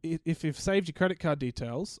is, if you've saved your credit card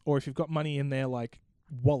details, or if you've got money in their like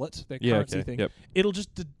wallet, their Yeah. currency Okay. thing, Yep. it'll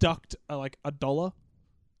just deduct like $1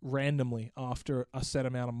 randomly after a set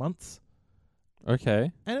amount of months,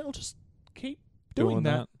 Okay. and it'll just keep doing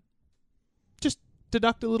that. that. Just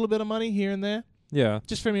deduct a little bit of money here and there, Yeah.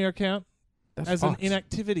 just from your account, That's as fucked. an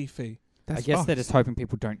inactivity fee. I That's guess fucked. they're just hoping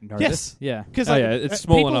people don't notice. Yes. Yeah. Because Oh, yeah, it's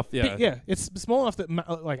small enough, yeah. it's small enough that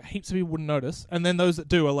like heaps of people wouldn't notice, and then those that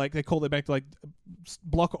do are like, they call their bank to like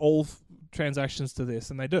block all transactions to this,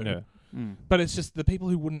 and they do. Yeah. Mm. But it's just the people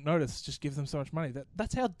who wouldn't notice just give them so much money.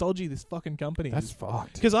 That's how dodgy this fucking company That's is.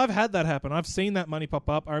 fucked. Because I've had that happen. I've seen that money pop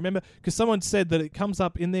up. I remember because someone said that it comes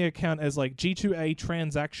up in their account as like G2A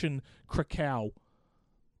transaction Krakow.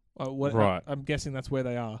 Right. I'm guessing that's where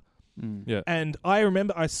they are. Mm. Yeah. And I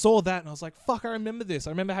remember I saw that and I was like, fuck, I remember this. I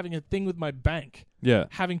remember having a thing with my bank, Yeah.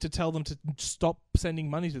 having to tell them to stop sending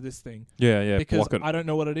money to this thing Yeah. Yeah. because block it. I don't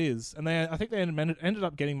know what it is. And I think they ended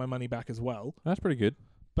up getting my money back as well. That's pretty good.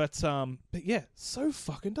 But yeah, so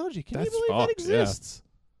fucking dodgy. Can That's you believe that fucked, yeah. exists?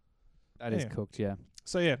 That is Yeah. cooked, yeah.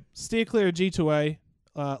 So yeah, steer clear of G2A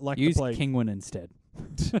like Use the plague. Kingwin instead.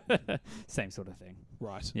 Same sort of thing.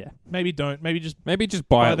 Right. Yeah. Maybe don't. Maybe just Maybe just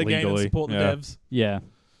buy buy it the game and legally. support the yeah. devs. Yeah.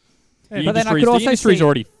 Yeah, But then I could the also industry's see-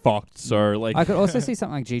 already fucked. So like, I could also see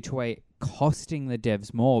something like G2A costing the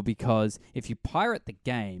devs more, because if you pirate the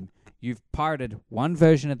game, you've pirated one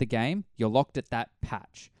version of the game, you're locked at that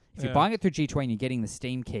patch. If you're Yeah. buying it through G2A and you're getting the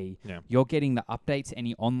Steam key, Yeah. you're getting the updates,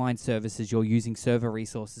 any online services, you're using server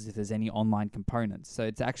resources if there's any online components. So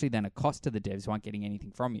it's actually then a cost to the devs who aren't getting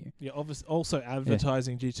anything from you. Yeah, obviously also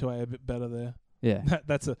advertising G2A a bit better there. Yeah.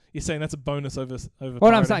 You're saying that's a bonus over Well, I'm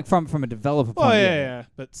pirating. saying from a developer point Oh of view. yeah,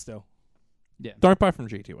 but still. Yeah. don't buy from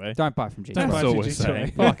G2A. Don't buy from G2A. Don't buy That's from all we're G2A.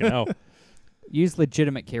 saying. Fucking hell. Use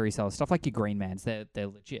legitimate key resellers. Stuff like your Green Mans, they're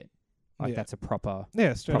legit. Like Yeah. that's a proper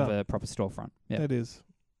Yeah, straight up. proper storefront. Yeah. That is.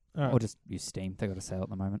 All right. Or just use Steam. They got a sale at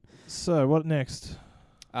the moment. So what next?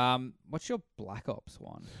 What's your Black Ops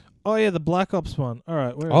one? Oh yeah, the Black Ops one. All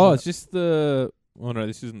right. Where is Oh, that? it's just the. Oh no,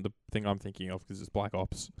 this isn't the thing I'm thinking of because it's Black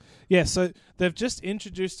Ops. Yeah, so they've just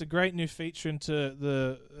introduced a great new feature into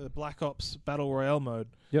the Black Ops Battle Royale mode.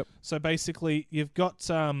 Yep. So basically, you've got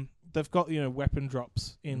they've got weapon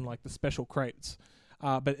drops in like the special crates,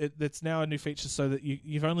 but it's now a new feature so that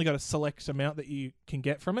you've only got a select amount that you can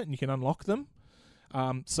get from it, and you can unlock them.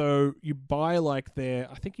 So you buy like I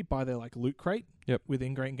think you buy their like loot crate. Yep. With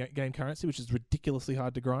in-game game currency, which is ridiculously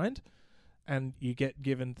hard to grind. and you get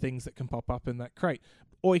given things that can pop up in that crate,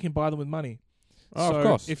 or you can buy them with money. Oh, so of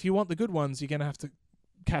course. if you want the good ones, you're going to have to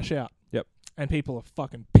cash out. Yep. And people are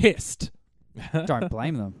fucking pissed. Don't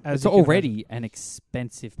blame them. As It's you can already an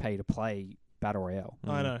expensive pay-to-play battle royale.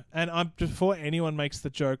 I know. And before anyone makes the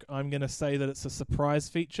joke, I'm going to say that it's a surprise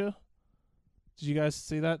feature. Did you guys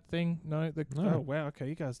see that thing? No? No. Oh, wow. Okay,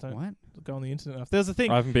 you guys don't What? go on the internet enough. There's a thing.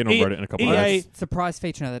 I haven't been on Reddit in a couple of EA days. Surprise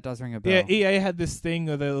feature, no, that does ring a bell. Yeah, EA had this thing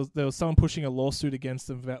where there was someone pushing a lawsuit against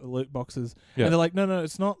them about the loot boxes. Yeah. And they're like, no,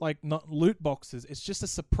 it's not loot boxes. It's just a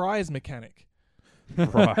surprise mechanic.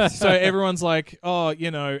 Right. So everyone's like, oh,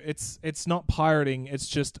 it's not pirating. It's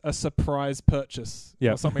just a surprise purchase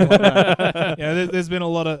Yeah. or something like that. There's been a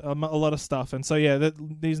lot of stuff. And so,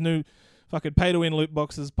 these new fucking pay-to-win loot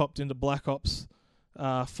boxes popped into Black Ops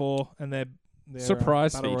 4, and they're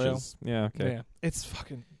Surprise Battle Royale. features. Yeah, okay. Yeah, it's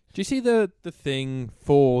fucking... Do you see the thing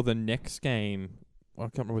for the next game? I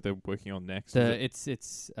can't remember what they're working on next.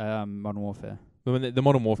 It's Modern Warfare. When the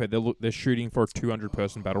Modern Warfare, they're shooting for a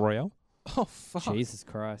 200-person battle royale. Oh, fuck. Jesus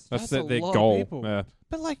Christ. That's That's a their lot of goal. people. Yeah.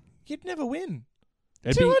 But, you'd never win.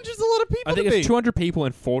 It'd be- 200's a lot of people I think to it's beat. 200 people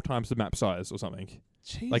and 4 times the map size or something.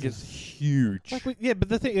 Jesus. Like, it's huge. But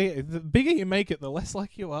the thing, the bigger you make it, the less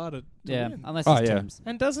like you are to Yeah, win. unless Oh, it's yeah. teams.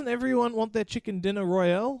 And doesn't everyone want their chicken dinner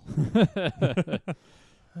royale?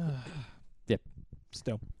 Yep.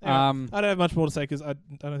 Still. Anyway, I Um, don't have much more to say because I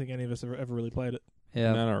don't think any of us have ever really played it.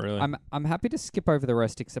 yeah. No, not really. I'm happy to skip over the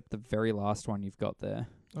rest except the very last one you've got there.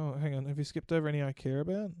 Oh, hang on. Have you skipped over any I care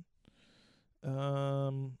about? Big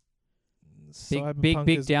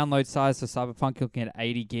Cyberpunk is- download size for Cyberpunk, looking at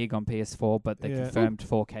 80 gig on PS4, but they Yeah. confirmed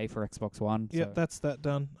 4K for Xbox One. Yep, so that's that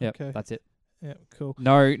done. yep, Okay. that's it. Yeah, cool.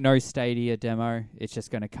 No Stadia demo. It's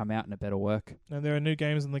just going to come out and it better work. And there are new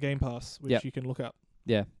games in the Game Pass, which Yep. you can look up.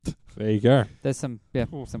 Yeah, there you go. there's some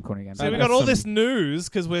cool new games. So we that's got all some- this news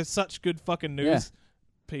because we're such good fucking news Yeah.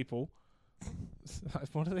 people.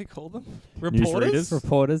 What do they call them? Newsreaders?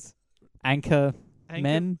 Reporters, anchor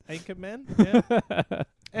men. Anchor men.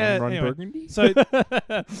 Yeah. Ron Anyway, Burgundy? so do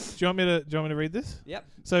you want me to read this? Yep.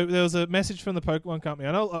 So there was a message from the Pokemon company.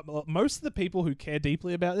 I know most of the people who care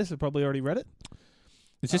deeply about this have probably already read it.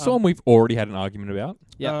 Is this the one we've already had an argument about?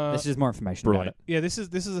 Yeah, this is more information Brilliant. about it. Yeah, this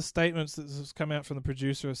is a statement that's come out from the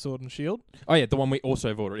producer of Sword and Shield. Oh, yeah, the one we also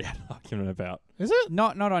have already had an argument about. Is it?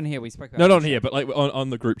 Not on here. We spoke about. Not it. on here, but on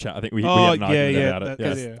the group chat. I think we Oh, had an yeah, argument yeah, about it. that-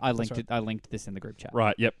 Yes. yeah. I that's linked right. it. I linked this in the group chat.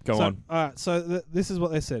 Right, yep, go on. Alright, so this is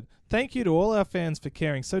what they said. Thank you to all our fans for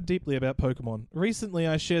caring so deeply about Pokemon. Recently,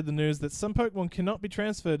 I shared the news that some Pokemon cannot be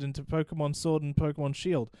transferred into Pokemon Sword and Pokemon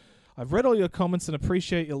Shield. I've read all your comments and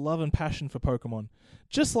appreciate your love and passion for Pokemon.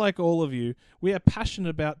 Just like all of you, we are passionate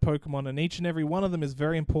about Pokemon, and each and every one of them is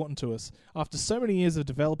very important to us. After so many years of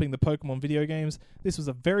developing the Pokemon video games, this was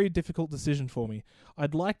a very difficult decision for me.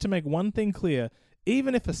 I'd like to make one thing clear.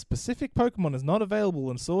 Even if a specific Pokemon is not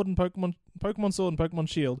available in Sword and Pokemon Sword and Pokemon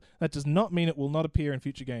Shield, that does not mean it will not appear in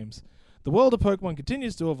future games. The world of Pokemon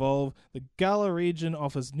continues to evolve. The Galar region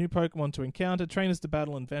offers new Pokemon to encounter, trainers to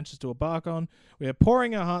battle, and adventures to embark on. We are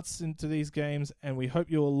pouring our hearts into these games, and we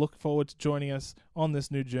hope you will look forward to joining us on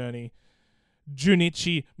this new journey.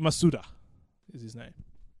 Junichi Masuda is his name.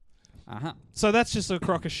 So that's just a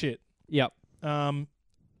crock of shit. Yep.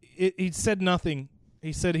 He said nothing.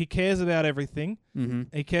 He said he cares about everything.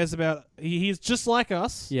 Mm-hmm. He cares about... He's just like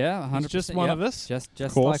us. Yeah, 100%. He's just one of us. Just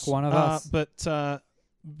course. like one of us.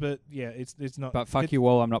 But yeah, it's not... But fuck you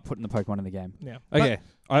all, I'm not putting the Pokemon in the game. Yeah. Okay,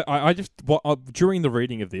 I just... during the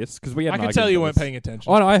reading of this, because we had I an can tell argument you on weren't this. paying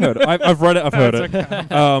attention. Oh, no, I heard it. I've read it. I've heard it.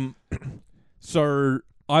 It's okay. So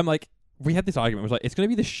I'm like, we had this argument. It was like, it's going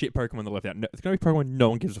to be the shit Pokemon that left out. No, it's going to be Pokemon no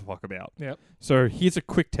one gives a fuck about. Yep. So here's a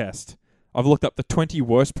quick test. I've looked up the 20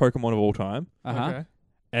 worst Pokemon of all time, Okay.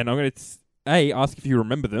 and I'm going to ask if you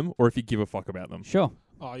remember them or if you give a fuck about them. Sure.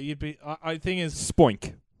 Oh, you'd be... I thing is,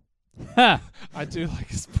 Spoink. I do like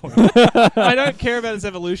Spoink. I don't care about his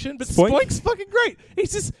evolution, but Spoink? Spoink's fucking great.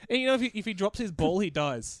 He's just... And you know, if he drops his ball, he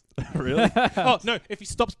dies. Really? Oh, no. If he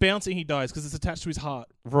stops bouncing, he dies because it's attached to his heart.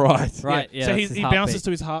 Right. Right, yeah, so that's he his bounces heartbeat.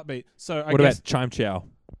 to his heartbeat. So I What guess... about Chime Chow?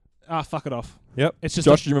 Fuck it off. Yep. It's just...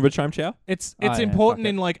 Josh, do you remember Chime Chow? It's Oh, yeah, important fuck it.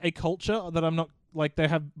 in like a culture that I'm not like they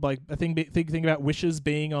have like a thing about wishes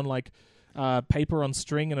being on like paper on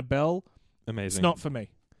string and a bell. Amazing. It's not for me.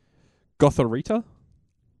 Gotharita?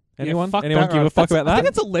 Anyone? Yeah, fuck Anyone that, give a right? fuck about I that? think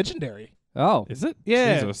it's a legendary. Oh. Is it?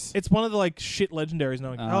 Yeah, Jesus. it's one of the like shit legendaries.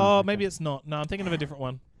 No, Okay. maybe it's not. No, I'm thinking of a different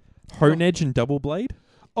one. Honedge and Double Blade?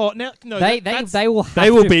 Oh, now no, that's, They will have They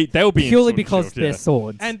will to be in purely Sword and because Shield, they're yeah.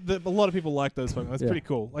 swords. and a lot of people like those Pokemon. That's Yeah. pretty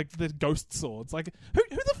cool. Like the ghost swords. Like who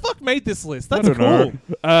the fuck made this list? I That's don't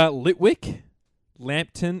cool. know. Litwick,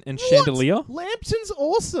 Lampton, and What? Chandelier. Lampton's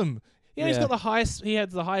awesome. Yeah, he's got the highest. He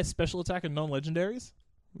had the highest special attack in non-legendaries,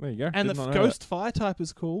 There you go. and Did the not know Ghost Fire type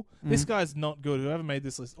is cool. This Mhm. guy's not good. Whoever made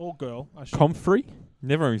this list, or girl, I that. should. Comfrey?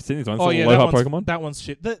 Never even seen this one. It's Oh a yeah, low heart Pokemon. that one's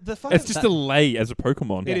shit. The fucking, It's just a lay as a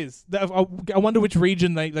Pokemon. It is. I wonder which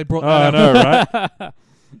region they brought Oh, that I out. know, right?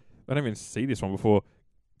 I didn't even see this one before.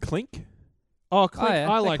 Clink? Oh, Clink. Oh, yeah,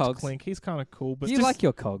 I they're liked cogs. Clink. He's kind of cool, but you just, like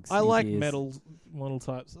your cogs. I in like gears. metal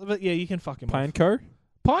types. But yeah, you can fuck him off. Pineco?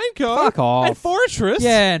 Pineco? Fuck off. And Fortress?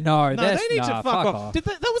 Yeah, no, No, that's, they need nah, to fuck off. off.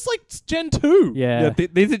 That was like Gen 2. Yeah.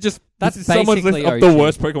 These are just... That's this is someone's list basically of the OG.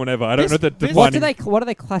 worst Pokemon ever. I don't know the this- What defining... are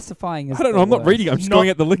they classifying as? I don't know. the I'm not worst? reading. I'm just going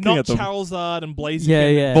at the looking not at them. Charizard and Blaziken.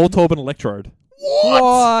 Yeah. Voltorb and Electrode.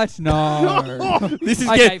 What? No. This is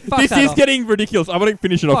Okay, fuck this that is off. getting ridiculous. I want to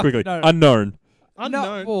finish it off Fuck, quickly. no. Unknown.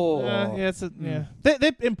 Unknown. Oh. Yeah, it's yeah.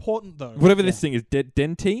 They're important though. Whatever this thing is.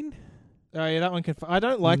 Dentine? Oh yeah, that one can. I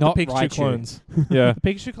don't like Not the Pikachu Raichu. clones. Yeah. The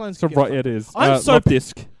Pikachu clones. So can get right, it is. I'm so Love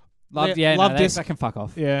Disc. Love, Yeah, yeah, love no, this. that can fuck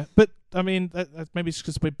off. Yeah, but I mean, maybe it's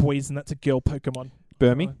because we're boys and that's a girl Pokemon.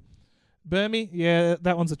 Burmy. Burmy, yeah,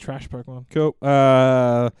 that one's a trash Pokemon. Cool.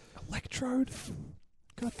 Electrode.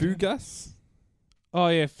 Fugus. Oh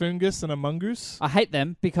yeah, Fungus and a Mungoose. I hate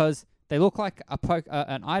them because they look like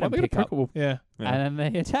an item pickup, Yeah, and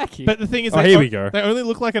then they attack you. but the thing is, Oh, here we go. They only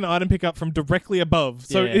look like an item pickup from directly above.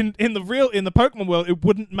 So Yeah. in the Pokemon world, it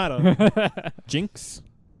wouldn't matter. Jinx.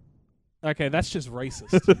 Okay, that's just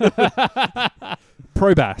racist.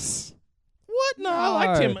 Probass. What? No, I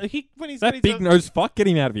liked him. When he's That big nose fuck. Get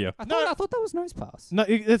him out of here. I No. thought that was nose pass. No,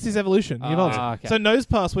 that's his evolution. He evolves. Okay. So Nose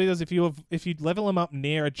Pass, what he does, if you level him up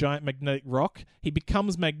near a giant magnetic rock, he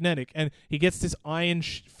becomes magnetic, and he gets this iron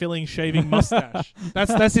filling shaving mustache.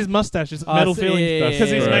 That's his mustache. It's metal filling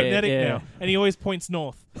because he's magnetic now, and he always points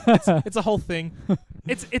north. It's a whole thing.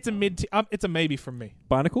 It's a it's a maybe from me.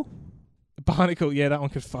 Barnacle. Barnacle, yeah, that one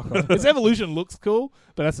could fuck off. His evolution looks cool,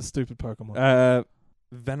 but that's a stupid Pokemon.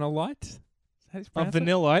 Vanillite.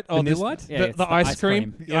 Vanillite. Oh, Vanillite? Yeah, it's the ice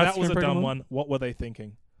cream. The Yeah, ice that was a cream dumb Pokemon? one. What were they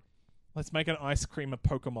thinking? Let's make an ice cream a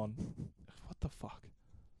Pokemon. What the fuck?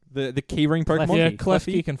 The keyring Pokemon. Klefki. Yeah,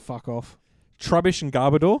 Klefki. Klefki can fuck off. Trubbish and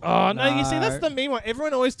Garbodor. Oh, no, you see, No. that's the mean one.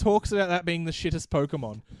 Everyone always talks about that being the shittest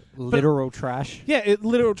Pokemon. Literal trash. Yeah,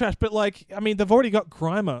 literal trash. But, like, I mean, thave already got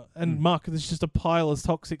Grimer and Muck. There's just a pile of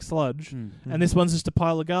toxic sludge. And this one's just a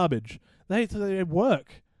pile of garbage. They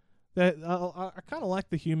work. I kind of like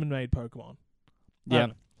the human-made Pokemon. Yeah.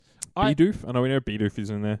 Bidoof. I know we know Bidoof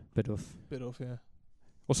is in there. Bit of. Bit off, yeah.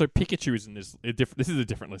 Also, Pikachu's in this. This is a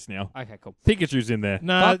different list now. Okay, cool. Pikachu's in there.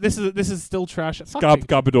 No, this is still trash. Fuck Pikachu.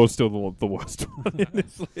 Garbodor's still the worst one in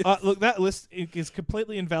this list. Look, that list is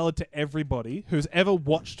completely invalid to everybody who's ever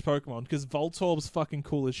watched Pokemon because Voltorb's fucking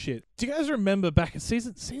cool as shit. Do you guys remember back at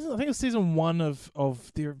season? I think it was season 1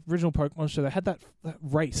 of the original Pokemon show. They had that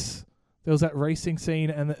race. There was that racing scene,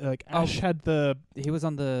 and Ash had the He was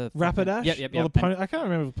on the Rapidash. Yep. Or the I can't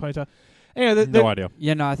remember the Ponyta. Anyway, No idea.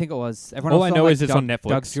 Yeah, no, I think it was. Everyone All else I saw, know like, is it's on Netflix.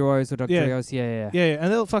 Doug Duos or Doug Yeah. Trios. Yeah. yeah,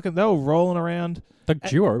 and they were rolling around. Doug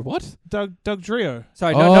Duo. What? Doug Drio.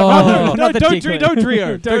 Sorry, Oh. no, not the Doug Diglett.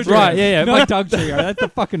 Drio. Doug Trio. Right, yeah. Not Doug Trio. That's the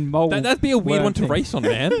fucking mole. That'd be a weird worm one to thing. race on,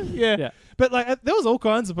 man. Yeah. But like, there was all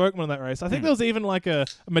kinds of Pokemon in that race. I think there was even like a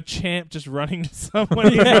Machamp just running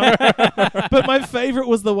someone. But my favorite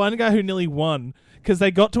was the one guy who nearly won because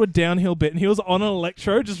they got to a downhill bit and he was on an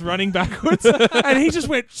Electro just running backwards and he just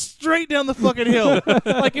went straight down the fucking hill.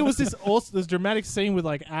 Like it was this dramatic scene with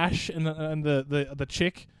like Ash and the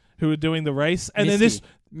chick who were doing the race, and then this.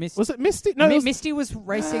 Was it Misty? No, Misty was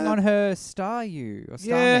racing on her Staryu or Starmie.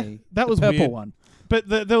 Yeah, that was the purple weird. one. But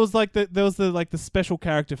there was the special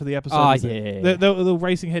character for the episode. Oh, was yeah, it? yeah. They were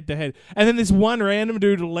racing head to head, and then this one random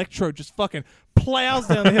dude, Electro, just fucking plows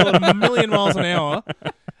down the hill at a million miles an hour,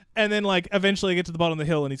 and then like eventually get to the bottom of the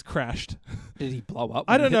hill and he's crashed. Did he blow up?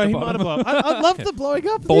 I don't know. He might have blown up. I love the blowing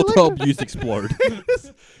up. Voltorb used explode.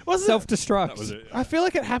 Was Self-destruct. That was it. I feel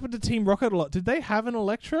like it happened to Team Rocket a lot. Did they have an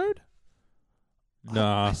Electrode?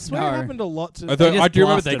 Nah. I swear No. it happened a lot to. Although just I do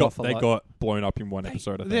remember blasted off a they lot. got blown up in one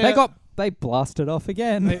episode. I think. Yeah. They blasted off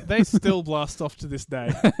again. They still blast off to this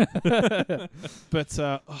day. But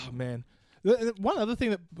oh man, one other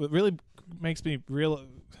thing that really makes me real.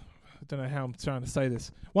 I don't know how I'm trying to say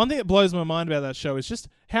this. One thing that blows my mind about that show is just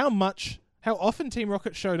how often Team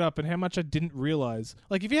Rocket showed up and how much I didn't realize.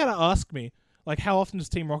 Like if you had to ask me, like how often does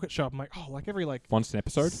Team Rocket show up? I'm like, oh, like every Once an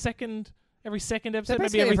episode. every second episode, They're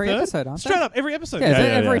maybe every basically third. episode, aren't they? Straight up, every episode. Yeah, Yeah,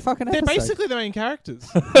 every yeah. fucking They're episode. basically the main characters.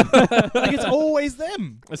 Like it's always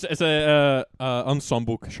them. It's a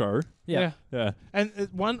ensemble show. Yeah. Yeah. And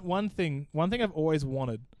one thing I've always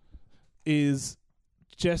wanted is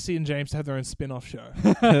Jesse and James to have their own spin-off show.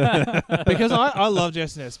 Because I love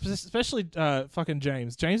Jesse and Ness, especially fucking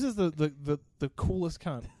James. James is the coolest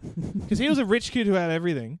cunt. Because he was a rich kid who had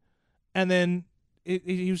everything, and then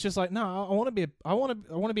he was just like, no, I want to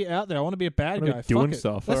be out there. I want to be a bad guy. Doing Fuck it.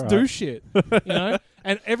 stuff. Let's do shit. You know.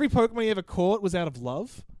 And every Pokemon he ever caught was out of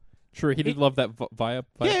love. True, he did love that via.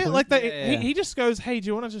 Yeah, like that. He just goes, hey, do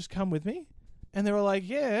you want to just come with me? And they were like,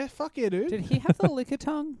 yeah, fuck yeah, dude. Did he have the licker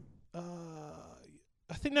tongue?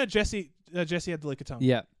 I think no, Jesse had the licker tongue.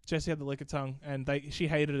 Yeah. Jesse had the licker tongue, and she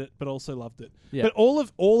hated it, but also loved it. Yeah. But all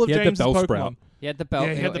of He had the James' Pokemon, Bellsprout. He had the bell.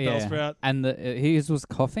 Yeah, he had the Bellsprout. And his was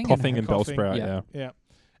coughing. Coughing and coughing. Bellsprout, Yeah. yeah.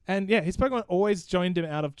 and his Pokemon always joined him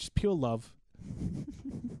out of just pure love.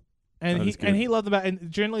 And That is good. he loved them. And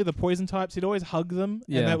generally the poison types, he'd always hug them,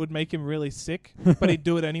 Yeah. and that would make him really sick. But he'd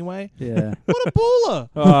do it anyway. Yeah. What a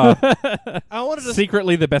baller! I wanted to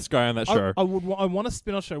Secretly the best guy on that show. I want a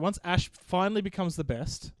spin-off show. Once Ash finally becomes the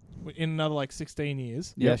best in another 16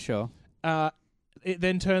 years. Yeah, sure. It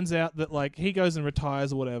then turns out that he goes and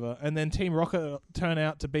retires or whatever, and then Team Rocket turn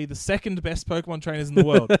out to be the second best Pokemon trainers in the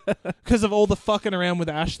world because of all the fucking around with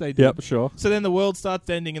Ash they did. Yep, sure. So then the world starts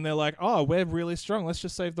ending, and they're like, "Oh, we're really strong. Let's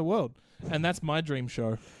just save the world." And that's my dream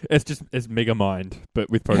show. It's Mega Mind,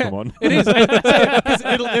 but with Pokemon. It is. Because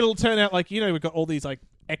it'll turn out we've got all these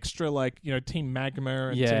extra Team Magma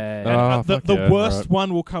and the worst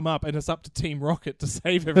one will come up, and it's up to Team Rocket to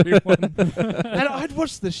save everyone. And I'd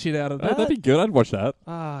watch the shit out of that. That'd be good. I'd watch that.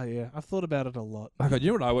 Yeah, I've thought about it a lot. Oh God, you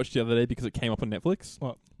know what I watched the other day because it came up on Netflix?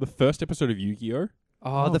 What? The first episode of Yu-Gi-Oh!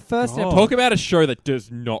 Oh, the first God. episode. Talk about a show that does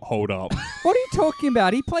not hold up. What are you talking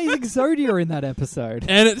about? He plays Exodia in that episode.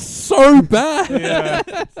 And it's so bad. Yeah.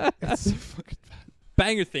 It's so fucking bad.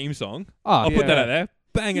 Banger theme song. Oh, I'll put that out there.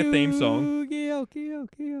 Banger theme song.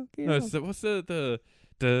 Yu-Gi-Oh! No, what's the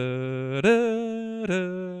da, da,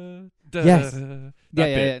 da, da, Yes. da,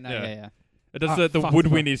 Yeah. It does Ah, the fuck,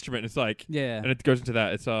 woodwind instrument. It's like, Yeah. and it goes into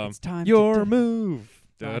that. It's It's time your to move.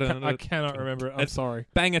 I cannot remember it. I'm sorry.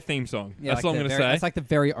 Banger theme song. Yeah, That's all I'm gonna say. It's like the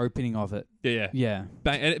very opening of it. Yeah. Yeah.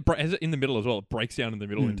 Bang, and it in the middle as well. It breaks down in the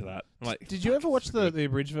middle into that. I'm like, Did you ever watch the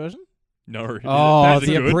abridged version? no. Oh, Is it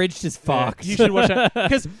the good? abridged is fucked. Yeah, you should watch that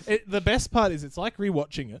because the best part is it's like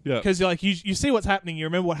rewatching it. Yeah. Because you see what's happening, you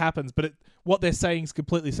remember what happens, but what they're saying is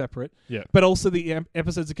completely separate. Yeah. But also the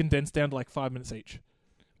episodes are condensed down to 5 minutes each,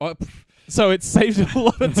 I so it saves a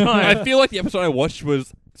lot of time. I feel like the episode I watched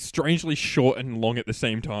was strangely short and long at the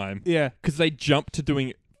same time. Yeah. Because they jumped to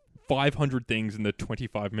doing 500 things in the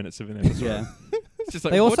 25 minutes of an episode. Yeah. It's just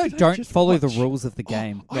like, They what also did I don't just follow the watch? rules of the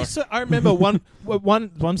game. I remember one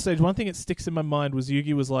stage. One thing that sticks in my mind was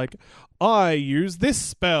Yugi was like, "I use this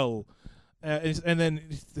spell," and then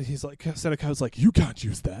he's like, Seneca's like, "You can't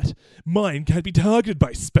use that. Mine can't be targeted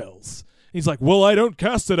by spells." He's like, "Well, I don't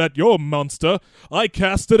cast it at your monster. I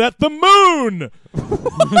cast it at the moon."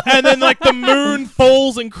 And then the moon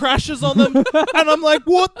falls and crashes on them, and I'm like,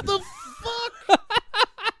 "What the fuck?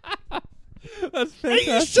 That's Are you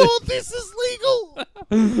fantastic. sure this is legal?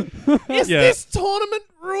 Is Yeah. this tournament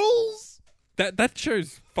rules?" That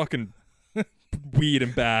show's fucking weird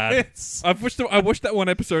and bad. It's I watched that one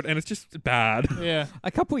episode and it's just bad. yeah.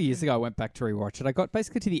 A couple of years ago, I went back to rewatch it. I got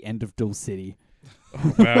basically to the end of Duel City.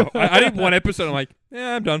 Wow. I did one episode. I'm like,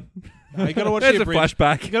 yeah, I'm done. No, you gotta watch There's the a abridged.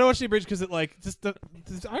 flashback. You gotta watch the abridged because it I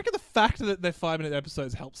reckon the fact that they're 5-minute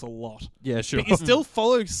episodes helps a lot. Yeah, sure. But you still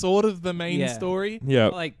follow sort of the main Yeah. story. Yeah.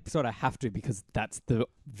 Like, sort of have to because that's the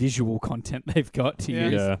visual content they've got to Yeah.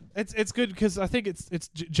 use. Yeah. It's good because I think it's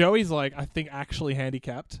Joey's I think actually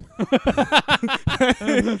handicapped.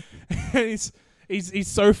 And he's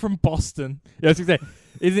so from Boston. Yeah, I was gonna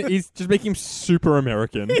say, he's just making him super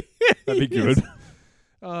American. That'd be good.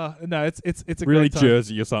 No, it's a Really great time.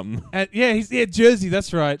 Jersey or something. And he's Jersey.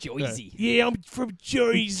 That's right. Jersey. Yeah, I'm from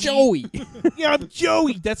Jersey. Joey. Yeah, I'm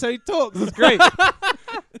Joey. That's how he talks. It's great.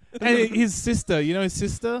 And his sister, you know his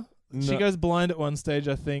sister? She No. goes blind at one stage,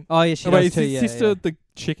 I think. Oh, yeah, she Oh, wait, does is too. his Yeah, sister yeah. the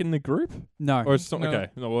chick in the group? No. Or is something? No.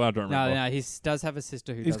 Okay. No, well, I don't remember. No, he does have a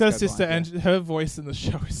sister who He's does got a go sister, blind, and her voice in the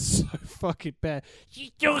show is so fucking bad.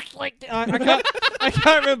 She talks like that. I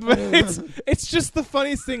can't remember. It's just the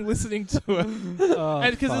funniest thing listening to her, Oh,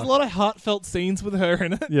 and because there's a fuck. lot of heartfelt scenes with her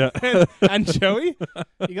in it. Yeah. and Joey,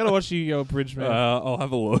 you gotta watch Yu-Gi-Oh! Bridge, man. I'll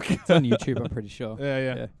have a look. It's on YouTube, I'm pretty sure.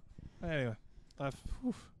 Yeah. Anyway,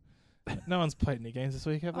 no one's played any games this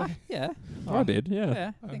week, have they? Yeah. I did, yeah.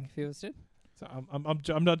 Yeah, I think a few of us did. So I'm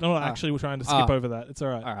not actually trying to skip over that. It's all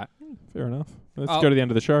right. All right. Fair enough. Let's Oh. go to the end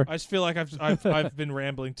of the show. I just feel like I've been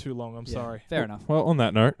rambling too long. I'm Yeah, sorry. Fair enough. Well, on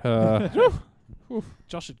that note,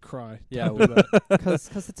 Josh would cry. Yeah, Don't do that.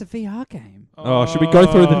 because it's a VR game. Oh, should we go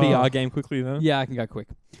through the VR game quickly then? Yeah, I can go quick.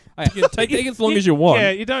 Take as long as you want.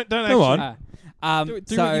 Yeah, you don't Come actually. on. Do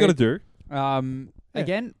what you got to do.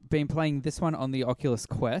 Again, been playing this one on the Oculus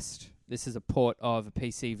Quest. This is a port of a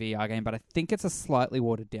PC VR game, but I think it's a slightly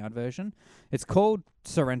watered down version. It's called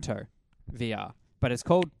Sairento VR, but it's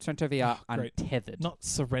called Sairento VR Great. Untethered. Not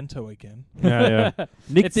Sorrento again. Yeah.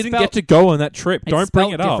 Nick It's didn't spelled- get to go on that trip. It's Don't bring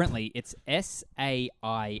spelled it up. differently. It's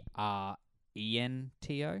Sairento.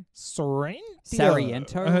 Sorrento?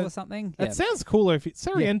 Sairento or something. That sounds cooler. If it's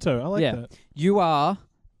Sorrento, I like Yeah. that. You are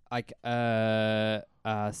like a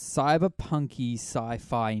cyberpunky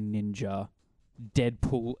sci-fi ninja,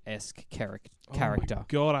 Deadpool-esque character. Oh my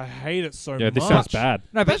God, I hate it so much. Yeah, this sounds bad.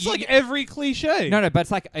 No, That's like every cliche. No, but it's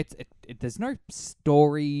like there's no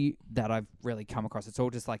story that I've really come across. It's all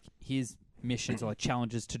just like here's missions or like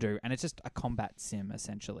challenges to do, and it's just a combat sim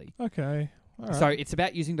essentially. Okay. All right. So it's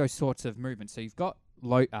about using those sorts of movements. So you've got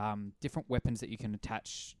different weapons that you can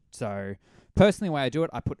attach. So personally, the way I do it,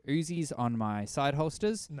 I put Uzis on my side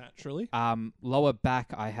holsters. Naturally. Lower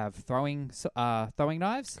back, I have throwing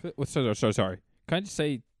knives. So sorry. Can I just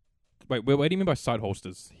say, wait, what do you mean by side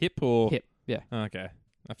holsters? Hip or Hip, yeah. Okay.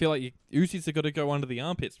 I feel like Uzis are got to go under the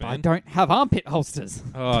armpits, man. I don't have armpit holsters.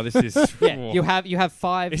 Oh, this is Yeah, you have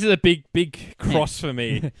 5. This is a big cross for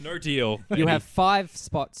me. No deal. You have 5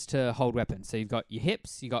 spots to hold weapons. So you've got your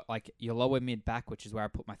hips, you got like your lower mid back, which is where I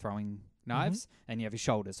put my throwing knives, and you have your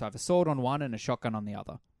shoulders. So I have a sword on one and a shotgun on the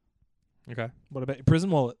other. Okay. What about your prison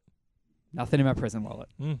wallet? Nothing in my prison wallet.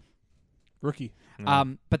 Rookie.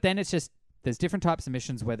 But then it's just there's different types of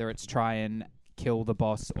missions, whether it's try and kill the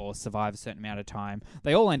boss or survive a certain amount of time.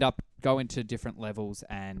 They all end up go into different levels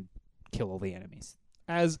and kill all the enemies.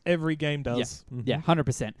 As every game does. Yeah,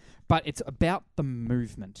 100%. But it's about the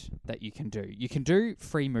movement that you can do. You can do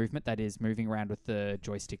free movement, that is moving around with the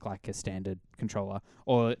joystick like a standard controller,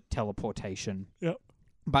 or teleportation. Yep.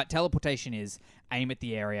 But teleportation is aim at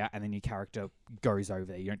the area and then your character goes over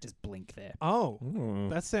there. You don't just blink there. Oh, Ooh.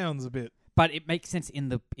 that sounds a bit... But it makes sense in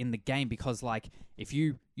the game because, like, if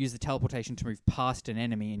you use the teleportation to move past an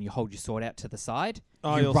enemy and you hold your sword out to the side,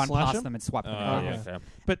 you you'll run slash past them and swipe them out. yeah. yeah, fair.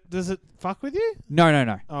 But does it fuck with you?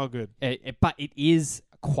 No. Oh, good. But it is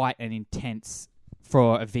quite an intense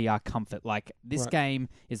for a VR comfort. Like, this Right. game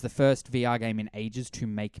is the first VR game in ages to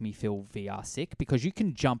make me feel VR sick because you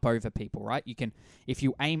can jump over people, right? You can, if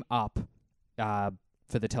you aim up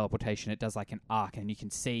for the teleportation, it does like an arc, and you can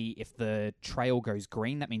see if the trail goes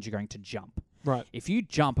green, that means you're going to jump. Right. If you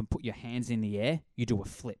jump and put your hands in the air, you do a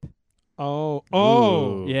flip. Oh.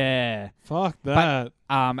 Ooh. Yeah. Fuck that.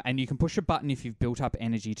 And you can push a button if you've built up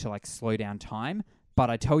energy to like slow down time. But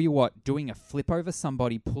I tell you what, doing a flip over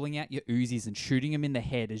somebody, pulling out your Uzis and shooting them in the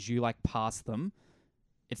head as you like pass them,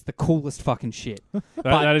 it's the coolest fucking shit.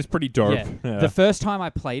 That is pretty dope. Yeah. The first time I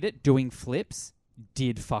played it, doing flips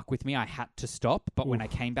did fuck with me. I had to stop. But when I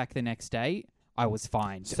came back the next day, I was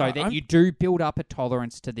fine. So that you do build up a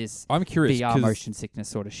tolerance to this I'm curious VR 'cause, motion sickness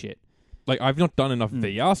sort of shit. like, I've not done enough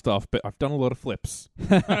VR stuff, but I've done a lot of flips.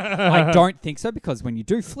 I don't think so because when you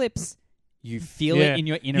do flips, you feel it in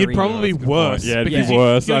your inner You'd ear. probably That's a good worse. point. Yeah, it'd because be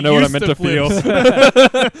worse. you're I know what I used meant to feel.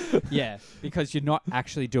 flips. Yeah, because you're not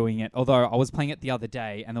actually doing it. Although I was playing it the other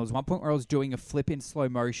day, and there was one point where I was doing a flip in slow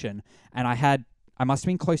motion, and I must have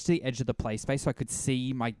been close to the edge of the play space, so I could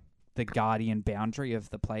see the guardian boundary of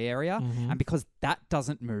the play area. And because that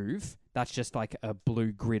doesn't move, that's just like a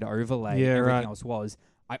blue grid overlay. Yeah, everything right. else was.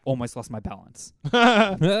 I almost lost my balance.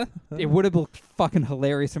 It would have looked fucking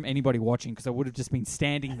hilarious from anybody watching because I would have just been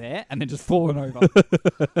standing there and then just fallen over.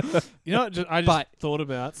 You know what I just thought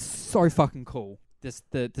about? So fucking cool.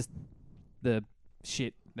 The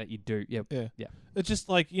shit that you do. Yeah. It's just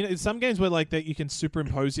like, you know, some games where like that you can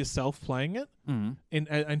superimpose yourself playing it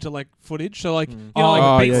into like footage. So like, you know,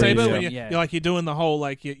 like Beat Saber when you're doing the whole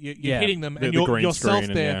like you're hitting them and you're yourself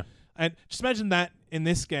there. And just imagine that in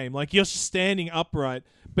this game. Like you're standing upright,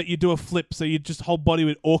 but you do a flip, so you just whole body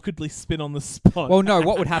would awkwardly spin on the spot. Well, no,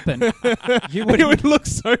 what would happen? It would look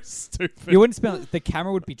so stupid. You wouldn't spin. The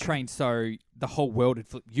camera would be trained, so the whole world would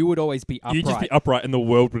flip. You would always be upright. You'd just be upright, and the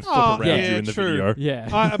world would flip around you in the video.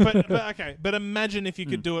 Yeah. But imagine if you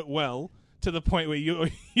could do it well. To the point where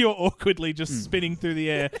you're awkwardly just spinning through the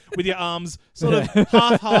air with your arms sort of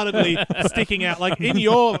half-heartedly sticking out. Like in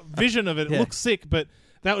your vision of it, it looks sick, but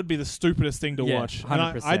that would be the stupidest thing to watch. 100%.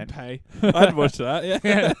 And I'd pay. I'd watch that.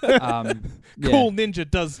 Yeah. Cool ninja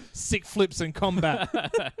does sick flips in combat.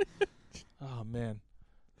 Oh man.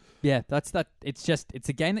 Yeah, that's that. It's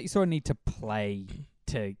a game that you sort of need to play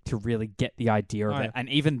to really get the idea of it, and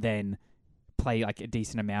even then, play like a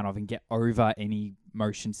decent amount of and get over any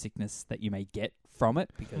motion sickness that you may get from it,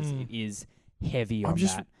 because it is heavy on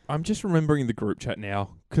that. I'm just remembering the group chat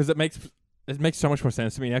now because it makes so much more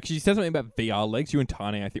sense to me now. Because you said something about VR legs. You and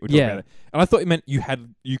Tani, I think, were talking about it, and I thought it meant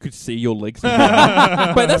you could see your legs in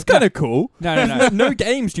VR. But that's kind of cool. No. No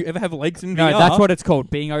games do you ever have legs in VR. No, that's what it's called.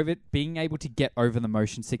 Being able to get over the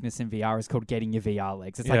motion sickness in VR is called getting your VR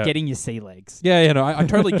legs. It's like getting your sea legs. Yeah, no, I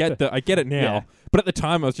totally get that. I get it now. Yeah. But at the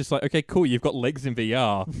time, I was just like, okay, cool, you've got legs in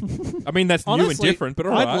VR. I mean, that's Honestly, new and different, but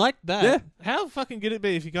all right. I'd like that. Yeah. How fucking good it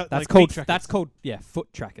be if you got That's like called foot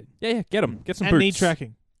tracking. Yeah, get them. Get some and boots. knee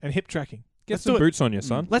tracking and hip tracking. Get Let's some do it. boots on you,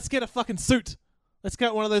 son. Let's get a fucking suit. Let's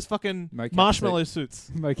get one of those fucking Mocap marshmallow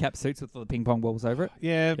suits. Mocap suits with the ping pong balls over it.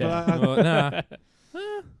 Yeah, Yeah. but Nah.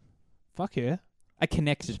 fuck yeah. A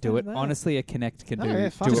Kinect should do it. that. Honestly, a Kinect can Oh, do, yeah, do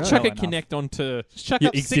fuck it it. Just chuck well a enough. Kinect onto Just chuck your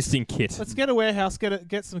up 6. existing kit. Let's get a warehouse,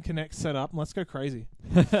 get some Kinects set up, and let's go crazy.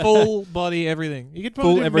 Full body, everything. You could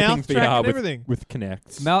probably Full do everything mouth track VR and everything. with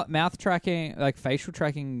Kinects. Mouth tracking, like facial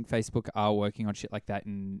tracking, Facebook are working on shit like that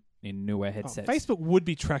in newer headsets. Facebook would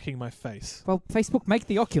be tracking my face. Well, Facebook make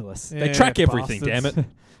the Oculus. They Yeah, track everything, bastards. damn it.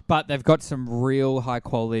 But they've got some real high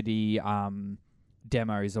quality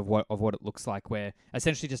demos of what it looks like, where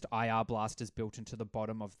essentially just IR blasters built into the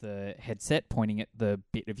bottom of the headset, pointing at the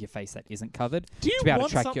bit of your face that isn't covered. Do you to be able to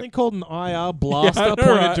want track something called an IR blaster I know,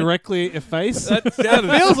 pointed right? directly at your face? That It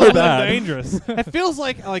sounded feels so a little bad. dangerous. It feels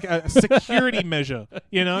like a security measure,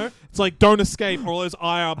 you know? It's like, don't escape, or all those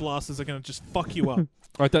IR blasters are going to just fuck you up.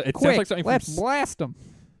 It sounds like something let's from blast them.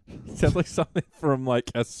 sounds like something from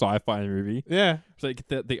like a sci-fi movie. Yeah. It's like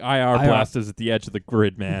the IR blasters at the edge of the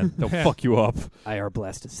grid, man. They'll fuck you up. IR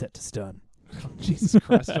blaster set to stun. Jesus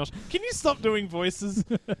Christ, Josh. Can you stop doing voices?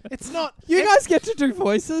 It's not... You guys get to do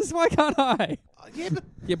voices. Why can't I?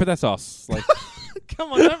 Yeah, But that's us. Like,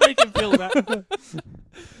 come on, don't make him feel bad.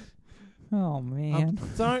 Oh man.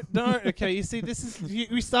 Don't. Okay, you see, this is...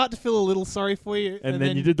 we start to feel a little sorry for you. and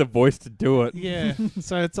then you did the voice to do it. Yeah,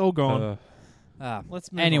 so it's all gone.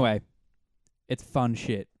 Let's move Anyway, it's fun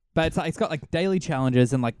shit. But it's got like daily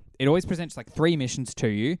challenges, and like it always presents like 3 missions to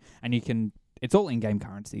you, and you can... It's all in-game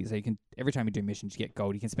currency, so you can every time you do missions, you get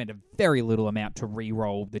gold. You can spend a very little amount to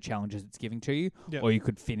re-roll the challenges it's giving to you, Yep. or you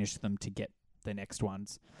could finish them to get the next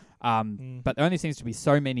ones. But there only seems to be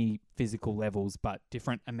so many physical levels, but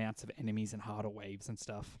different amounts of enemies and harder waves and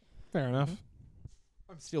stuff. Fair enough.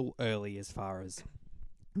 I'm still early as far as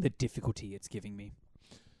the difficulty it's giving me.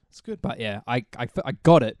 It's good. But yeah, I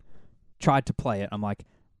got it, tried to play it. I'm like,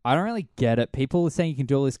 I don't really get it. People are saying you can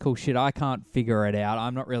do all this cool shit. I can't figure it out.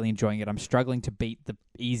 I'm not really enjoying it. I'm struggling to beat the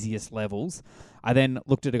easiest levels. I then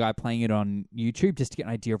looked at a guy playing it on YouTube just to get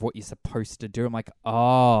an idea of what you're supposed to do. I'm like,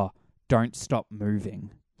 don't stop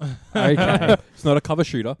moving. Okay. It's not a cover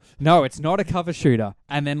shooter. No, it's not a cover shooter.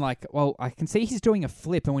 And then like, well, I can see he's doing a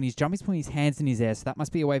flip, and when he's jumping, he's putting his hands in his air, so that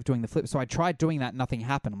must be a way of doing the flip. So I tried doing that, nothing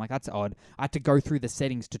happened. I'm like, that's odd. I had to go through the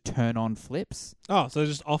settings to turn on flips. Oh, so they're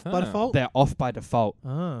just off by default? They're off by default,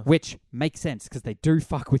 Ah. which makes sense because they do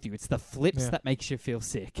fuck with you. It's the flips Yeah. that makes you feel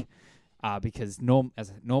sick. Because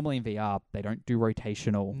normally in VR, they don't do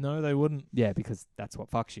rotational. No, they wouldn't. Yeah, because that's what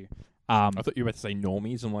fucks you. I thought you were about to say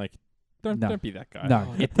normies. I'm like, No. don't be that guy.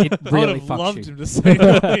 No, it I really would have fucks loved you. him to say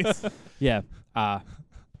that. Yeah.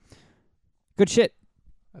 Good shit.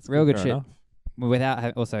 That's Real good Fair shit. enough. Without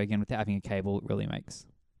having a cable, it really makes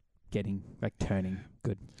turning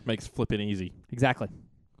good. Makes flipping easy. Exactly.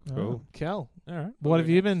 Cool. Oh, Cal, All right. what have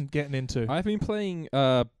you been getting into? I've been playing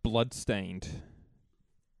Bloodstained.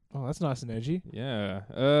 Oh, that's nice and edgy. Yeah.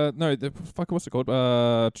 No, what's it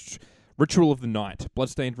called? Ritual of the Night.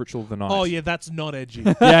 Bloodstained Ritual of the Night. Oh, yeah, that's not edgy.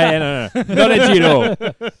 No. Not edgy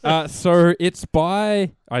at all. So it's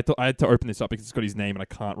by... I thought I had to open this up because it's got his name and I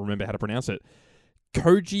can't remember how to pronounce it.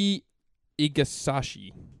 Koji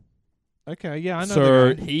Igasashi. Okay, yeah, I know So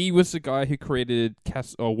the guy. he was the guy who created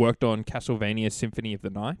or worked on Castlevania Symphony of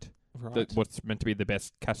the Night. Right. What's meant to be the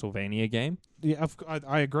best Castlevania game. Yeah,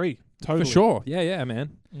 I agree. Totally. For sure. Yeah,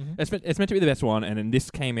 man. Mhm. It's meant to be the best one, and then this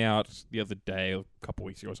came out the other day, or a couple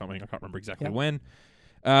weeks ago or something. I can't remember exactly when.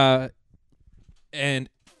 And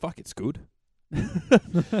fuck, it's good.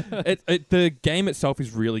 The game itself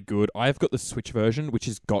is really good. I've got the Switch version, which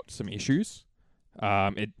has got some issues.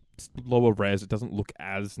 It's lower res. It doesn't look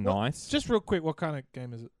as nice. Just real quick, what kind of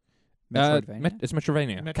game is it? Metroidvania? It's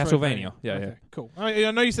Metroidvania. Castlevania. Yeah, okay, yeah. Cool.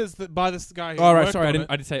 I know you said it's by this guy. Who All right, worked sorry, on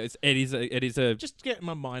I didn't say it is a. Just get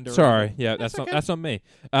my mind around. Sorry, it. yeah, That's okay. that's not me.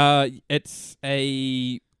 It's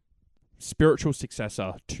a spiritual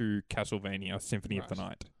successor to Castlevania Symphony of the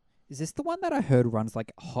Night. Is this the one that I heard runs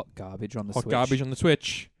like hot garbage on the Hot Switch? garbage on the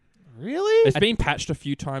Switch. Really? It's been patched a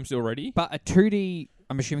few times already. But a 2D,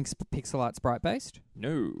 I'm assuming pixel art sprite based?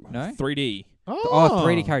 No. No? 3D. Oh,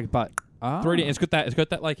 3D character, but 3D. It's got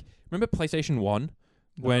that like. Remember PlayStation 1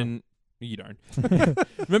 when you don't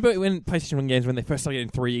remember when PlayStation 1 games when they first started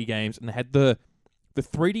getting 3D games and they had the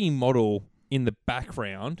 3D model in the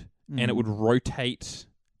background and it would rotate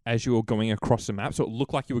as you were going across the map, so it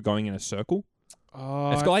looked like you were going in a circle.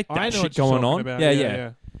 Oh, It's got like that shit going on.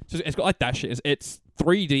 Yeah. So it's got like that shit. It's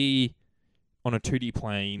 3D on a 2D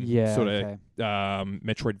plane, sort of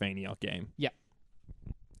Metroidvania game. Yeah.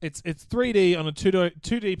 It's 3D on a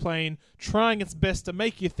 2D plane, trying its best to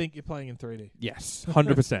make you think you're playing in 3D. Yes,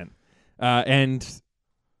 100%. And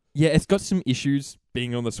yeah, it's got some issues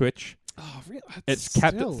being on the Switch. Oh, really? It's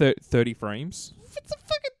capped at 30 frames. It's a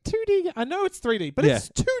fucking 2D game. I know it's 3D, but Yeah. it's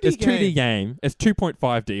 2D It's game. 2D game. It's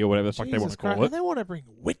 2.5D or whatever the fuck they want Jesus to call Christ. it. And they want to bring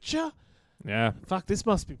Witcher? Yeah. Fuck, this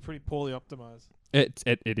must be pretty poorly optimized. It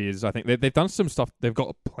is. I think they've done some stuff. They've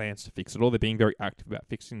got plans to fix it all. They're being very active about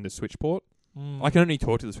fixing the Switch port. I can only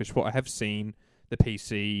talk to the Switch port. I have seen the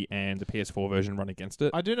PC and the PS4 version run against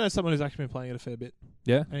it. I do know someone who's actually been playing it a fair bit.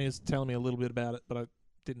 Yeah. And he's telling me a little bit about it, but I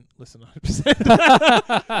didn't listen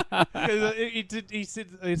 100%. Because he said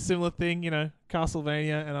a similar thing,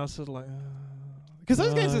 Castlevania, and I was sort of like... Because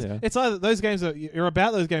those games, it's either those games you're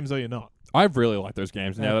about those games or you're not. I really like those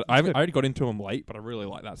games now. Yeah, I already got into them late, but I really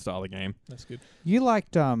like that style of game. That's good. You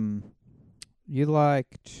liked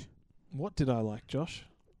What did I like, Josh?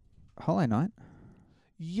 Hollow Knight.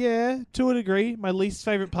 Yeah, to a degree. My least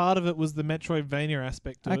favorite part of it was the Metroidvania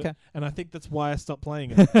aspect of it. And I think that's why I stopped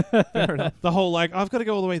playing it. Fair enough. The whole, I've got to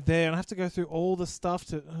go all the way there, and I have to go through all the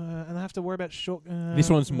stuff and I have to worry about short... This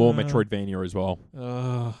one's more Metroidvania as well.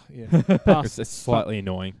 Yeah. It's slightly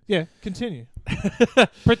annoying. Yeah, continue.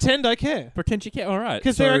 Pretend I care. Pretend you care. All right.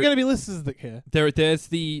 Because there are going to be listeners that care. There's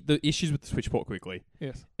the issues with the Switch port quickly.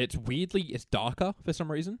 Yes. It's darker for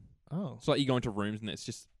some reason. Oh. It's like you go into rooms and it's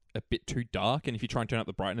just a bit too dark, and if you try and turn up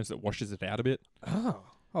the brightness, it washes it out a bit. Oh.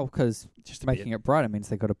 Oh, because Just making it brighter means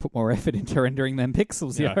they've got to put more effort into rendering them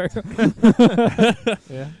pixels,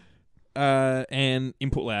 Yeah. And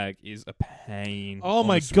input lag is a pain. Oh on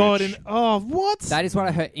my the god! Switch. What? That is what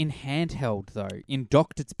I heard in handheld, though. In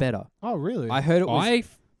docked, it's better. Oh, really? I heard it was... I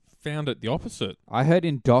found it the opposite. I heard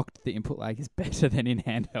in docked, the input lag is better than in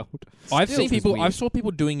handheld. I've seen which is people. weird. I saw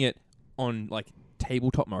people doing it on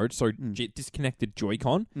tabletop mode, so disconnected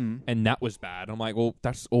Joy-Con, and that was bad. I'm like, well,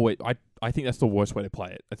 that's always. I think that's the worst way to play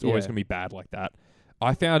it. It's always going to be bad like that.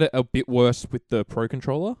 I found it a bit worse with the Pro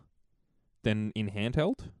Controller than in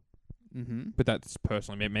handheld. But that's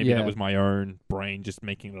personally, maybe that was my own brain just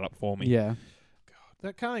making it up for me. Yeah.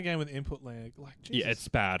 That kind of game with input lag, Jesus. Yeah, it's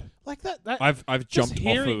bad. Like that. I've jumped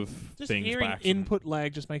hearing- off of Just things hearing back. input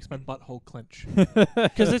lag just makes my butthole clench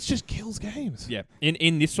because it just kills games. Yeah,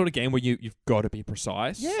 in this sort of game where you've got to be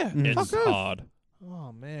precise. Yeah, it's fuck off. hard.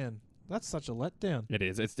 Oh man, that's such a letdown. It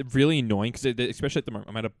is. It's really annoying because especially at the moment,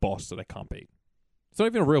 I'm at a boss that I can't beat. It's not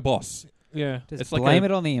even a real boss. Yeah, Just It's like blame a-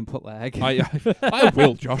 it on the input lag. I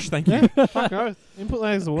will, Josh. Thank you. fuck off. Input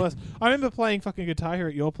lag is the worst. I remember playing fucking Guitar Hero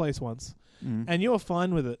at your place once, and you were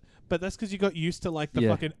fine with it. But that's because you got used to the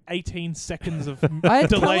fucking 18 seconds of I had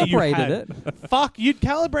delay you calibrated had. it. Fuck, you'd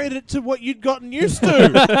calibrated it to what you'd gotten used to.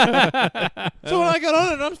 So when I got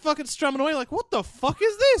on it, I'm fucking strumming away like, what the fuck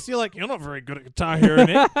is this? You're like, you're not very good at Guitar Hero,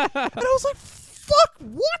 Nick. And I was like, fuck,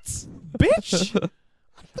 what? Bitch.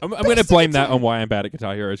 I'm going to blame that on why I'm bad at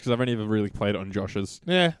Guitar Heroes because I've only ever really played it on Josh's.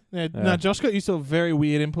 Yeah. No, Josh got used to a very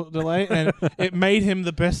weird input delay, and it made him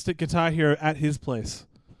the best at Guitar Hero at his place.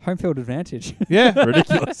 Home field advantage. Yeah.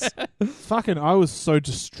 Ridiculous. Fucking, I was so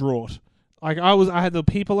distraught. I had the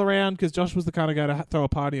people around because Josh was the kind of guy to throw a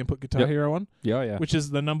party and put Guitar Hero on, Yeah. which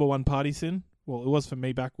is the number one party sin. Well, it was for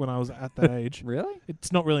me back when I was at that age. Really?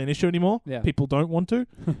 It's not really an issue anymore. Yeah. People don't want to.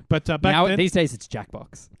 But back Now, then... these days, it's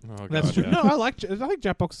Jackbox. Oh, That's God, true. yeah. No, I think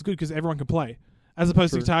Jackbox is good because everyone can play. As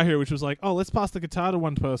opposed to Guitar Hero, which was like, oh, let's pass the guitar to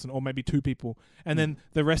one person or maybe two people, and then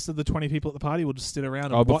the rest of the 20 people at the party will just sit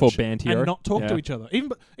around and before watch Band Hero? and not talk to Yeah. each other.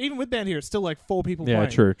 Even with Band Hero, it's still like 4 people Yeah,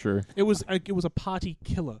 playing. true. It was a party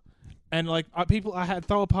killer, and I had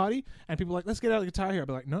throw a party, and people were like, let's get out of Guitar Hero. I'd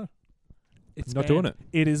be like, no, it's Not banned. doing it.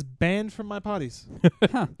 It is banned from my parties.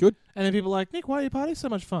 Good. And then people are like, Nick, why are your parties so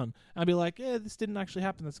much fun? And I'd be like, yeah, this didn't actually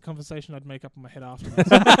happen. That's a conversation I'd make up in my head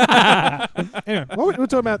afterwards. Anyway, we're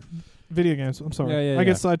talking about video games. I'm sorry. I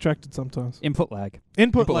get sidetracked sometimes. Input lag.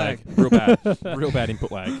 Input lag. Real bad. Real bad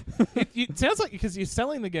input lag. It sounds like because you're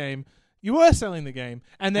selling the game, you were selling the game,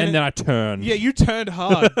 and then I turned. yeah, you turned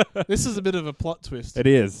hard. This is a bit of a plot twist. It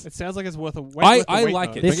is. It sounds like it's worth a wait. I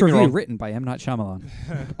like it. This Don't get me review wrong. written by M. Night Shyamalan.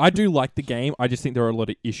 I do like the game. I just think there are a lot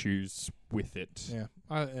of issues with it. Yeah,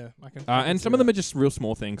 I can. And some of them are just real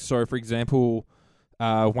small things. So, for example,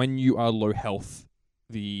 when you are low health,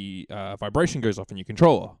 the vibration goes off in your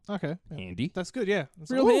controller. Okay. Yeah. Handy. That's good, yeah.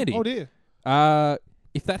 That's Real handy. Oh, dear.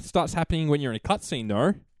 If that starts happening when you're in a cutscene,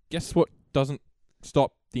 though, guess what doesn't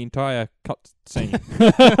stop the entire cutscene?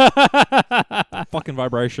 Fucking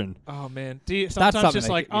vibration. Oh, man. Do you sometimes just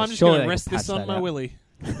like, I'm just going to rest this on my willy?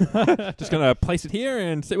 Just going to place it here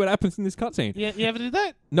and see what happens in this cutscene. Yeah, you ever did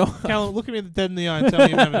that? No. Callum, look at me dead in the eye and tell me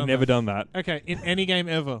you've never done Never done that. Okay, in any game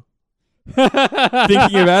ever.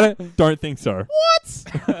 Thinking about it? Don't think so.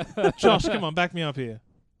 What? Josh, come on, back me up here.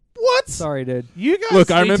 What? Sorry, dude. You guys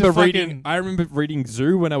Look, I need to remember reading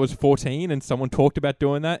Zoo when I was 14 and someone talked about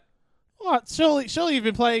doing that. What? Surely you've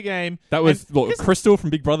been playing a game. That was Crystal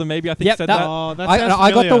from Big Brother, maybe, I think said that. Oh, that sounds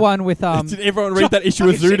I got familiar. the one with... Did everyone read that issue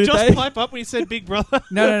of Zoo today? Just pipe up when you said Big Brother.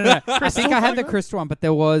 No. I think I had the Crystal one, but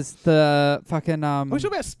there was the fucking... Are we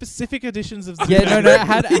talking about specific editions of Zoo? Yeah, no.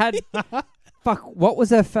 It had fuck, what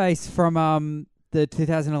was her face from the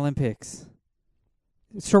 2000 Olympics?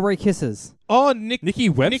 Strawberry Kisses. Oh, Nikki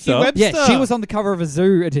Webster. Yeah, she was on the cover of a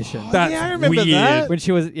Zoo edition. That's I remember weird. that. When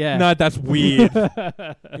she was, yeah. No, that's weird.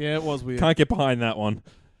 Yeah, it was weird. Can't get behind that one.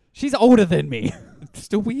 She's older than me. It's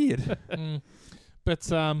still weird. But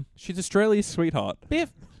she's Australia's sweetheart.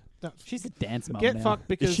 Biff. She's a dance mum Get now. fucked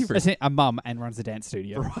because... A mum and runs a dance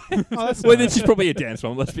studio. Oh, that's Well, then nice. she's probably a dance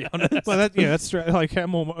mom, let's be honest. Well, that's straight. Like, how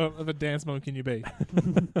more of a dance mom can you be?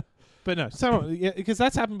 But no, because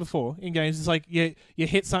that's happened before in games. It's like you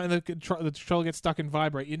hit something, the controller gets stuck and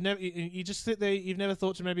vibrate. You just sit there. You've never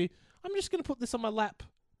thought to maybe I'm just going to put this on my lap,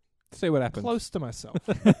 See what happens. close to myself.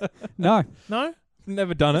 No. No,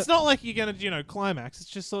 Never done it. it's not like you're going to climax. It's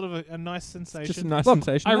just sort of a nice sensation. Just a nice Look,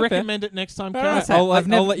 sensation. I Not recommend it next time. fair. Karen. Alright,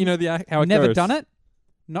 I've I'll let you know how it Never goes. done it.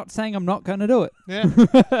 Not saying I'm not going to do it. Yeah,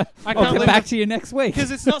 I I'll can't get back to you next week. because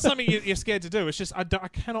it's not something you're scared to do. It's just I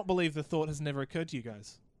cannot believe the thought has never occurred to you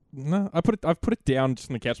guys. No, I've put it down just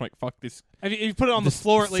on the couch. I'm like, fuck this. Have you put it on the Just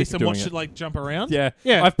floor at sick least of and doing watch it. it like jump around? Yeah.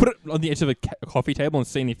 Yeah. I've put it on the edge of a coffee table and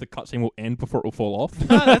seen if the cutscene will end before it will fall off.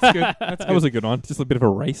 No, that's good. That's That good. was a good one. Just a bit of a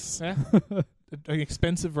race. Yeah. An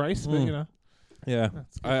expensive race, but you know. Yeah.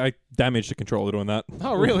 That's good. I damaged the controller doing that.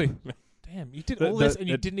 Oh, really? Damn, you did all this and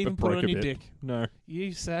you It- didn't it even put it broke on a your bit. dick. No.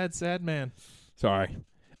 You sad, sad man. Sorry.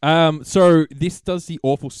 So this does the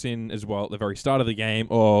awful sin as well at the very start of the game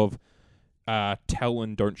of tell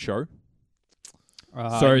and don't show.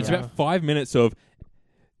 So it's about 5 minutes of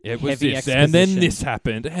it was Heavy this, and then exposition. this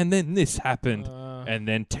happened, and then this happened, Uh, and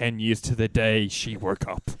then 10 years to the day she woke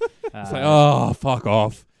up. It's like, oh, fuck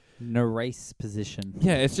off. No race position.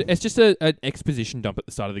 Yeah, it's just an exposition dump at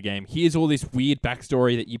the start of the game. Here's all this weird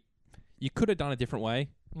backstory that you could have done a different way,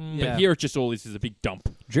 Yeah. but here it's just all this is a big dump.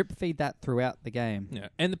 Drip feed that throughout the game. Yeah,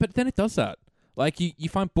 but then it does that. Like you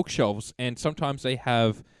find bookshelves, and sometimes they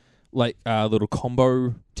have like little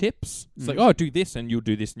combo tips. It's like, oh, do this, and you'll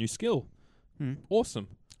do this new skill. Awesome.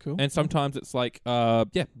 cool. And sometimes it's like,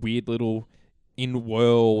 weird little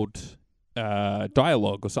in-world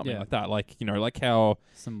dialogue or something Yeah. like that. Like, like how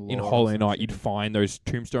Some in lore or Hollow some Knight shit. you'd find those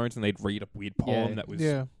tombstones and they'd read a weird poem Yeah. that was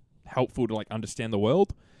Yeah. helpful to like understand the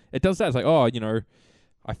world. It does that. It's like, oh,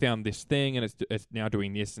 I found this thing and it's now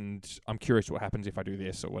doing this, and I'm curious what happens if I do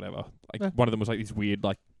this or whatever. Like Yeah. one of them was like this weird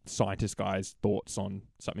like scientist guy's thoughts on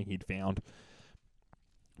something he'd found.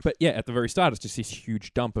 But yeah, at the very start, it's just this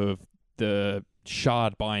huge dump of the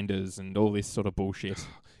shard binders and all this sort of bullshit.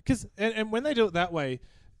 Because and when they do it that way,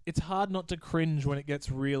 it's hard not to cringe when it gets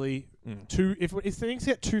really too. If things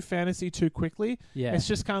get too fantasy too quickly, Yeah. it's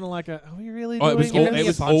just kind of like are we really Oh, it doing was It's all- giving it me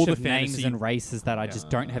was a bunch all the of names fantasy- and races that I just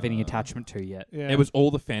don't have any attachment to yet. Yeah. It was all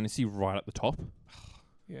the fantasy right at the top.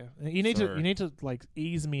 Yeah. You need to like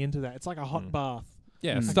ease me into that. It's like a hot bath.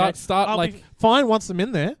 Yeah, Mm. start I'll like be fine once I'm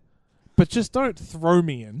in there, but just don't throw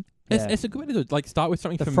me in. it's, Yeah. it's a good way to do it. Like start with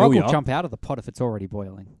something The frog familiar. will jump out of the pot if it's already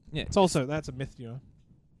boiling. Yeah, It's also that's a myth,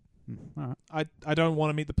 All right. I don't want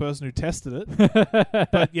to meet the person who tested it,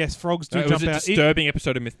 but yes, frogs do it was jump a out. disturbing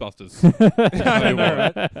episode of MythBusters. I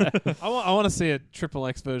know, right? I want to see a Triple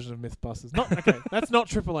X version of MythBusters. That's not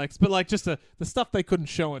Triple X, but like just the stuff they couldn't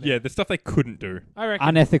show in it. Yeah, the stuff they couldn't do. I reckon.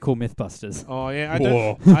 Unethical Mythbusters. Oh yeah,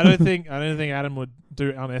 Whoa. I don't think Adam would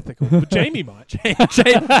do unethical, but Jamie might.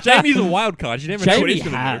 Jamie's a wild card. You never know what Jamie he's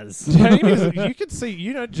gonna do. has. Jamie's, you could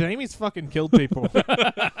see, Jamie's fucking killed people.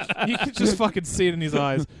 You could just fucking see it in his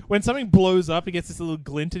eyes. When something blows up, he gets this little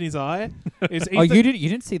glint in his eye. Oh, you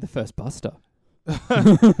didn't see the first Buster.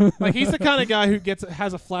 Like he's the kind of guy who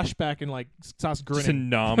has a flashback and like starts Just a grinning.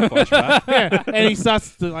 numb flashback. Yeah, and he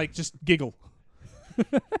starts to like just giggle.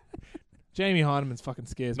 Jamie Heineman's fucking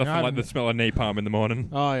scares me. Nothing like the smell of napalm in the morning.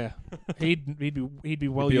 Oh yeah, he'd be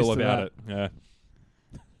well Be used all to about that. it.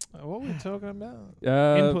 Yeah. What were we talking about?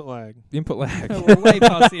 Input Input lag. lag. We're way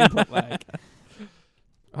past the input lag.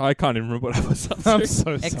 I can't even remember what I was up to. I'm so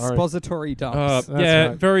sorry. Expository dumps. That's yeah,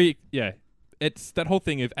 right. very. Yeah, it's that whole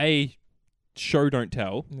thing of A, show don't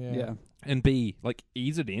tell, Yeah. and B, like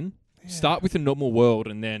ease it in. Yeah. Start with a normal world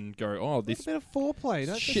and then go, oh, This this bit of foreplay.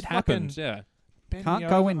 Don't shit just happens. fucking Yeah. bend Can't me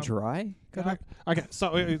go over. in dry. Okay,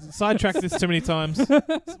 so we sidetracked this too many times.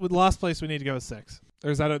 With last place we need to go is sex. Or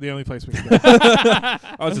is that the only place we can go?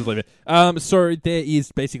 I'll just leave it. So there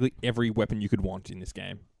is basically every weapon you could want in this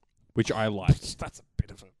game, which I like. That's a bit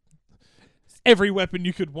of a... Every weapon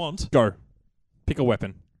you could want. Go. Pick a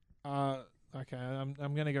weapon. Okay, I'm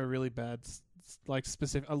going to go really bad. Like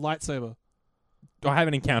specific... A lightsaber. I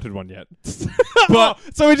haven't encountered one yet. But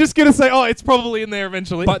so we're just going to say, it's probably in there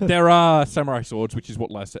eventually. But there are samurai swords, which is what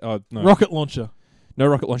last... no. Rocket launcher. No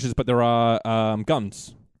rocket launchers, but there are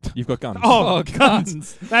guns. You've got guns. Oh,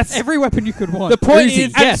 guns. That's... Every weapon you could want. The point Uzi,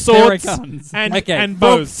 is- yes, and there are swords guns. And, Okay, and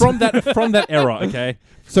bows. from that era, okay?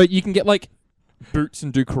 So you can get, like, boots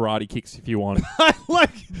and do karate kicks if you want. I like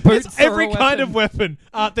Boots it's are every a kind of weapon.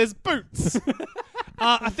 There's boots.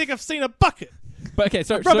 I think I've seen a bucket. But okay,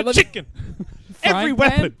 so Rubber let's- chicken. Every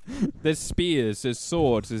Frying pan? weapon. there's spears, there's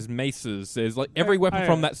swords, there's maces, there's like every weapon I-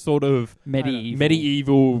 from that sort of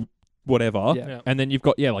medieval whatever. Yeah. Yeah. And then you've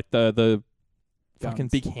got like the fucking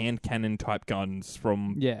Guns. big hand cannon type guns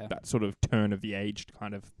from Yeah. that sort of turn of the age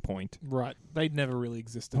kind of point. Right. They never really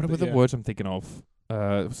existed. What but were the yeah. words I'm thinking of?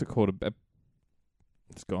 What's it called?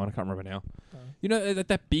 It's gone. I can't remember now. You know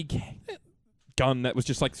that big gun that was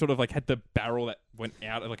just like sort of like had the barrel that went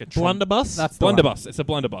out like a Blunderbuss? That's the one. blunderbuss. It's a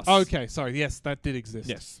blunderbuss. Okay, sorry. Yes, that did exist.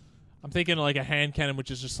 Yes. I'm thinking like a hand cannon, which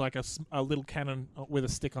is just like a little cannon with a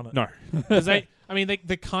stick on it. No. Because they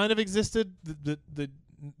kind of existed.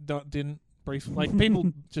 Didn't brief. Like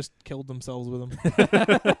people just killed themselves with them.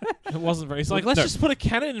 It wasn't very. It's like let's No. just put a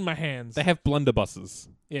cannon in my hands. They have blunderbusses.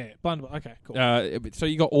 Yeah, blunderbuss. Okay, cool. So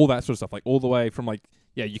you got all that sort of stuff, like all the way from like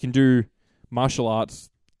you can do martial arts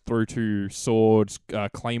through to swords,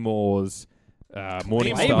 claymores,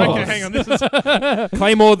 morning Hey, stars. okay, hang on. This is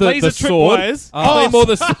Claymore the laser sword. tripwires. Claymore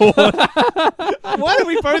the sword. Why do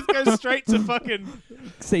we both go straight to fucking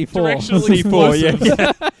C4. directional C4, explosives?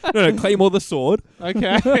 yeah. No, Claymore the sword.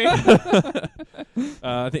 Okay.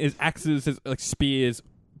 I think there's axes, there's like spears,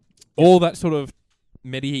 all that sort of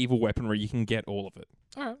medieval weaponry. You can get all of it.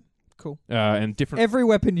 All right. Cool. And different. Every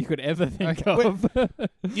weapon you could ever think Okay, of.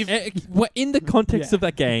 In the context Yeah. of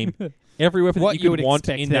that game, every weapon What that you you would could want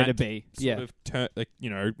expect in there that to be. sort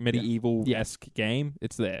of medieval-esque game,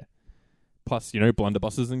 it's there. Plus,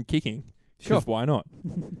 blunderbusses and kicking. Sure. Because why not?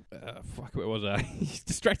 Fuck, where was I? He's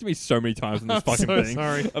distracted me so many times in this I'm fucking so thing.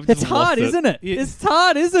 sorry. I've It's just hard, lost it. isn't it? Yeah. It's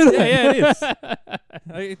hard, isn't it? Yeah, it is.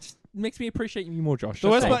 It just makes me appreciate you more, Josh. The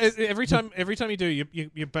worst That's part all. is every time you do,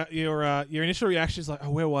 your initial reaction is like, oh,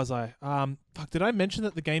 where was I? Fuck, did I mention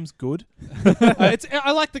that the game's good?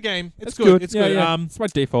 I like the game. It's good. It's Yeah, good. yeah. It's my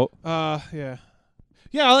default. Yeah,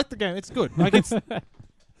 I like the game. It's good. Like it's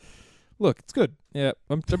Look, it's good. yeah,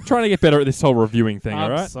 I'm trying to get better at this whole reviewing thing, I'm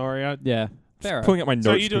alright? sorry. Yeah. Just Fair. pulling up my notes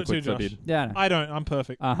So you do it quickly, too, 'cause I Josh? did. Yeah. I don't. I'm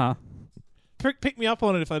perfect. Uh-huh. Pick me up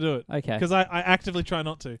on it if I do it. Okay. Because I actively try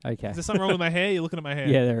not to. Okay. Is there something wrong with my hair? You're looking at my hair.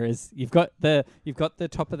 Yeah, there is. You've got the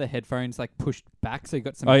top of the headphones like pushed back, so you've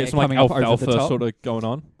got some Oh, hair yeah, some like coming up over alfalfa the top. sort of going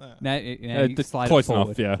on. Yeah. You it's slide close it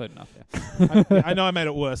enough, forward. yeah. Close enough, I know I made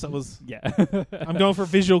it worse. That was. yeah. I'm going for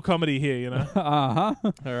visual comedy here. You know. Uh-huh.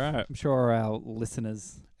 All right. I'm sure our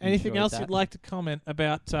listeners Anything enjoyed else that. you'd like to comment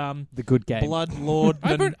about The good game. Blood Lord? I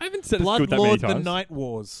haven't said it's Blood good that many Lord: The times. Night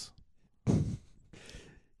Wars.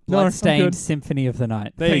 No, I'm Bloodstained good. Symphony of the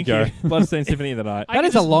Night. There you Thank go. you. Bloodstained Symphony of the Night. I That can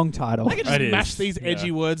is a just- long title. I can just It mash is, these edgy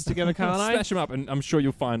yeah. words together, can't I? Smash them up, and I'm sure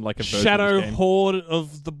you'll find like a version Shadow of this game. Horde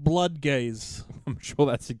of the Blood Gaze. I'm sure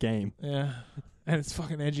that's a game. Yeah. And it's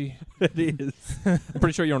fucking edgy. It is. I'm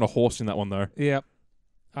pretty sure you're on a horse in that one though. Yep.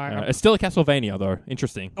 It's still a Castlevania though.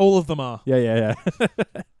 Interesting. All of them are. Yeah.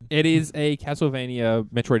 It is a Castlevania,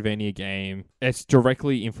 Metroidvania game. It's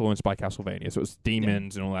directly influenced by Castlevania, so it's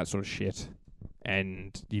demons and all that sort of shit.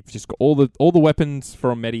 And you've just got all the weapons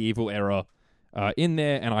from medieval era in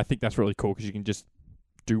there, and I think that's really cool because you can just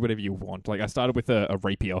do whatever you want. Like I started with a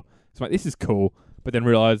rapier, so I'm like, this is cool, but then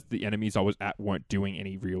realized the enemies I was at weren't doing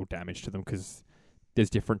any real damage to them because there's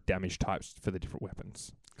different damage types for the different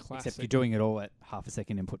weapons. Classic. Except you're doing it all at half a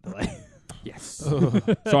second input delay. Yes.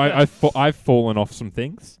 So I've fallen off some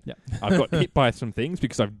things. Yeah. I've got hit by some things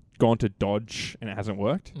because I've gone to dodge and it hasn't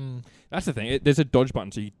worked. Mm. That's the thing. There's a dodge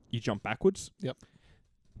button, so you jump backwards. Yep.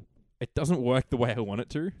 It doesn't work the way I want it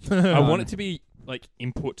to. I want it to be like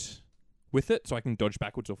input with it, so I can dodge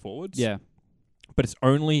backwards or forwards. Yeah. But it's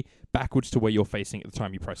only backwards to where you're facing at the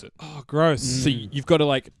time you press it. Oh, gross. So you've got to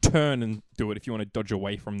like turn and do it if you want to dodge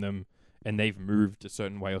away from them. and they've moved a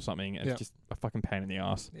certain way or something, and Yep. it's just a fucking pain in the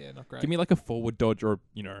ass. Yeah, not great. Give me like a forward dodge or,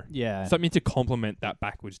 Yeah. something to complement that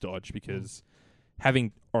backwards dodge, because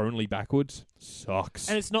having only backwards sucks.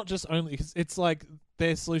 And it's not just only, cause it's like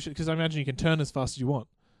their solution, because I imagine you can turn as fast as you want.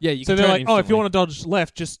 yeah, you So can they're turn like, oh, if you instantly. want to dodge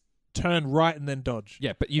left, just turn right and then dodge.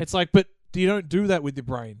 Yeah, but you... It's like, but you don't do that with your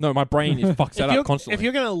brain. No, my brain is fucks that up constantly. If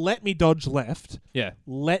you're going to let me dodge left, yeah.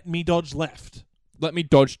 let me dodge left. Let me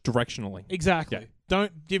dodge directionally. Exactly. Yeah.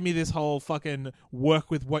 Don't give me this whole fucking work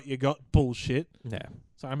with what you got bullshit. Yeah.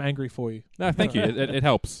 So I'm angry for you. No, thank you. It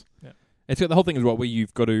helps. Yeah. It's got the whole thing as well where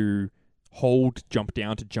you've got to hold jump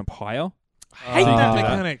down to jump higher. I hate that Uh,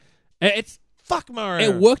 mechanic. It's Fuck Mario.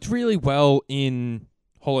 It worked really well in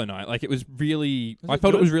Hollow Knight. Like, it was really... Was I it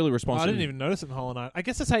felt it good? was really Oh, responsive. I didn't even notice it in Hollow Knight. I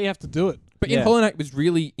guess that's how you have to do it. But in Yeah. Hollow Knight, it was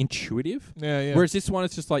really intuitive. Yeah, yeah. Whereas this one,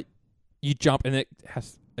 it's just like, you jump and it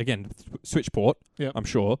has, again, switch port, Yep. I'm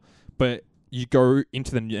sure. But you go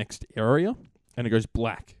into the next area and it goes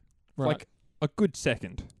black. For Right. like a good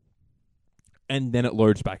second. And then it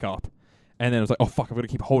loads back up. And then it was like, oh, fuck, I've got to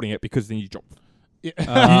keep holding it because then you drop.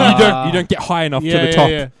 Yeah. You don't get high enough to the yeah, top.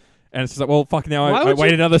 yeah. And it's just like, well, fuck, now Why I would wait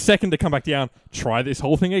you- another second to come back down. Try this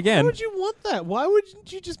whole thing Why again. would you want that? Why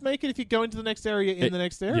wouldn't you just make it if you go into the next area in It- the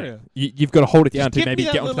next Yeah. area? You've got to hold it Just down to give me maybe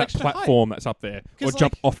that get onto little that extra height. platform that's up there. Or 'Cause,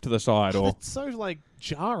 jump like- off to the side. Or It's so like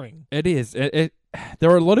jarring. It is. There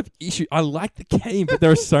are a lot of issues. I like the game, but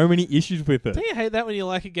there are so many issues with it. Don't you hate that when you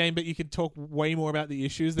like a game but you can talk way more about the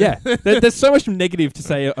issues? Yeah, Than there's so much negative to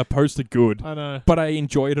say opposed to good, I know. but I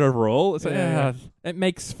enjoy it overall. It's like, Yeah. it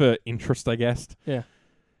makes for interest, I guess. Yeah.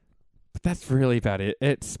 But that's really about it.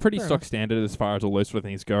 It's pretty Fair stock enough. standard as far as all those sort of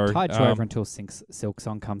things go. Tide you over until Silk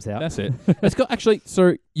Song comes out. That's it. It's got actually.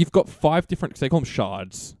 So you've got 5 different. They call them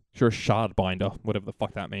shards. You're a shard binder, whatever the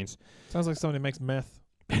fuck that means. Sounds like somebody makes meth.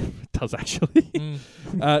 It does actually.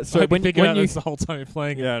 I So hope when you think about you this the whole time you're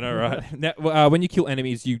playing it. yeah, no, right. Now, when you kill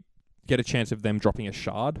enemies, you get a chance of them dropping a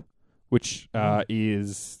shard, which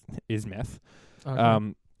is meth.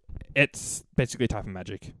 Okay. It's basically a type of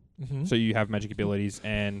magic. Mhm. So you have magic abilities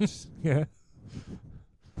and yeah.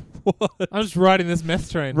 I'm just riding this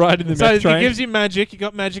meth train. right in the So meth it train. gives you magic. You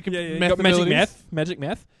got magic and you meth got magic abilities.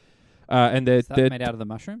 meth, and Is they're that made out of the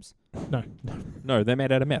mushrooms? no, they're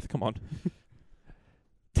made out of meth. Come on.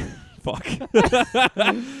 Fuck.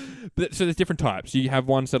 But, so there's different types. You have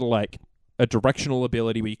ones that are like a directional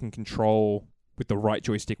ability where you can control with the right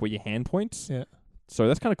joystick where your hand points. Yeah. So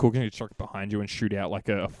that's kind of cool. You can just chuck it behind you and shoot out like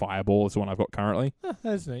a fireball. Is the one I've got currently.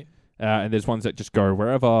 That's neat. And there's ones that just go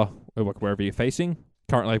wherever you're facing.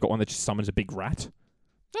 Currently, I've got one that just summons a big rat.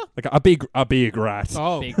 Oh. Like a big rat.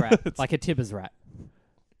 Oh. Big rat. Like a Tibbers rat.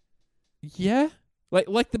 Yeah.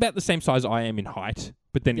 Like about the same size I am in height,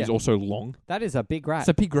 but then he's Yeah. also long. That is a big rat. It's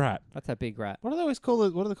a big rat. That's a big rat. What do they always call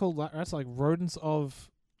it? What do they call rats? Like rodents of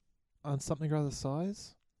something or other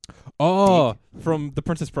size? Oh, from The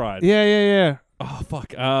Princess Bride. Yeah, yeah, yeah. Oh,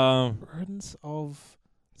 fuck. Rodents of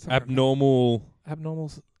Abnormally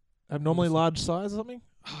large size or something?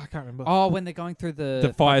 Oh, I can't remember. Oh, when they're going through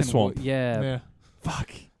The fire fucking swamp. Yeah. yeah.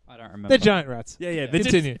 Fuck. I don't remember. They're giant rats. Yeah. They're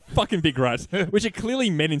Continue. just fucking big rats, which are clearly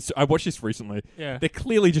men in. I watched this recently. Yeah. They're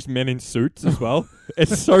clearly just men in suits as well.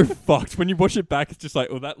 It's so fucked. When you watch it back, it's just like,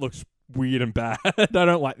 oh, that looks weird and bad. I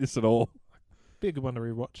don't like this at all. Be a good one to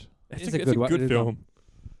rewatch. It's a a good one. good It is film.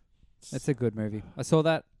 It's a good movie. I saw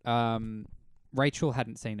that. Rachel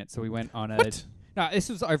hadn't seen it, so we went on a. What? No, this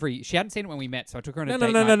was over. She hadn't seen it when we met, so I took her on a No.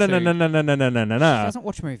 date night too. She She doesn't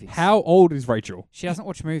watch movies. How old is Rachel? She doesn't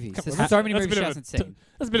watch movies. Come There's on, so many that's a movies bit she of a hasn't seen.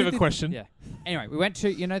 That's a bit of a question. Yeah. Anyway, we went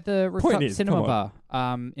to the rooftop is, cinema come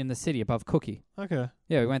bar in the city above Cookie. Okay.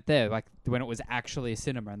 Yeah, we went there like when it was actually a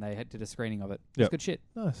cinema and they did a screening of it. It's Yep. good shit.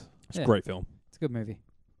 Nice. It's Yeah. a great film. It's a good movie.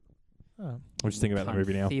 Oh. I'm just thinking about that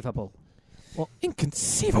movie now. Conceivable.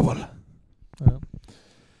 Inconceivable. All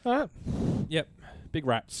right. Yep. Big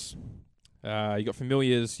rats. You got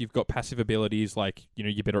familiars. You've got passive abilities like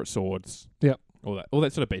you're better at swords. Yep. All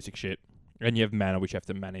that sort of basic shit. And you have mana which you have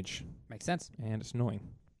to manage, Makes sense. and it's annoying.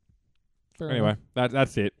 Fair Anyway, enough.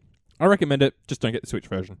 that's it. I recommend it. Just don't get the Switch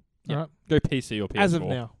version. All right. Go PC or PS4. As of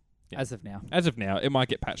now. Yeah. As of now. As of now, it might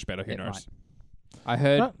get patched better. Who It knows? I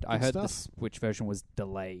heard. Right, I good heard the stuff. Switch version was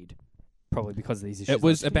delayed, probably because of these issues. It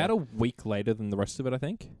was I've about seen. a week later than the rest of it, I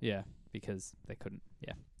think. Yeah, because they couldn't.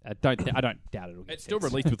 Yeah, I don't doubt it'll get It's still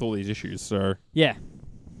fixed. released with all these issues, so Yeah.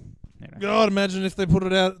 Anyway. God, imagine if they put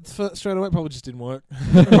it out straight away. Probably just didn't work.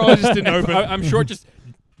 Probably just didn't open. I'm sure it just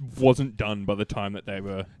wasn't done by the time that they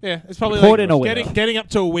were. Yeah, it's probably Poured like in a window. getting up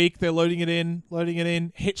to a week. They're loading it in.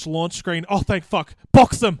 Hitch launch screen. Oh, thank fuck.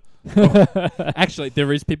 Box them. Actually,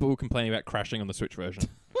 there is people who complain about crashing on the Switch version.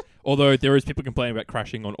 Although there is people complaining about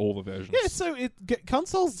crashing on all the versions. Yeah, so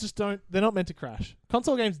consoles just don't. They're not meant to crash.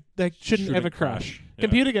 Console games, they shouldn't ever crash. Yeah.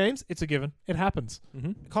 Computer games, it's a given. It happens.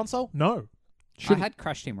 Mm-hmm. Console, no. I had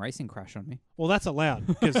Crash Team Racing crash on me. Well, that's allowed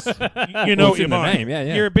because you know what you're buying.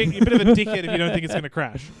 Yeah. You're a bit of a dickhead if you don't think it's going to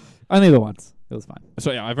crash. Only the once. It was fine.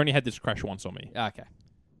 So yeah, I've only had this crash once on me. Okay.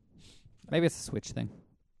 Maybe it's a Switch thing.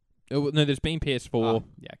 No, there's been PS4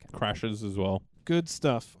 Yeah, okay. crashes as well. Good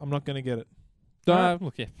stuff. I'm not going to get it.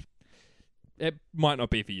 Look, yeah, it might not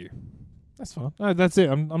be for you. That's fine. No, that's it.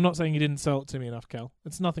 I'm not saying you didn't sell it to me enough, Cal.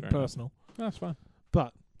 It's nothing Fair personal. No, that's fine.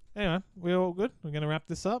 But anyway, we're all good. We're going to wrap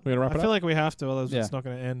this up. We're gonna wrap I it feel up? like we have to, otherwise Yeah. it's not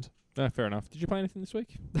going to end. Fair enough. Did you play anything this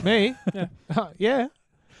week? Me? Yeah. Yeah.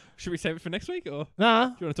 Should we save it for next week, or do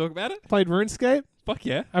Nah. you want to talk about it? Played RuneScape. Fuck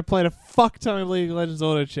yeah. I played a fuck ton of League of Legends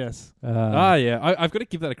Auto Chess. Yeah. I've got to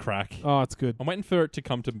give that a crack. Oh, it's good. I'm waiting for it to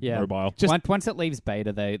come to Yeah. mobile. Just- Once it leaves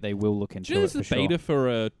beta, they will look into Do you know it there's for a sure. beta for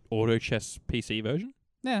a auto chess PC version?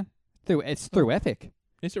 Yeah. It's through Epic.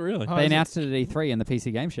 Is it really? Oh, They is it? announced it at E3 in the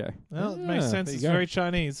PC Game Show. Well, it makes Yeah, sense. there you It's go. very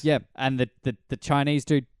Chinese. Yeah, and the Chinese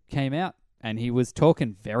dude came out and he was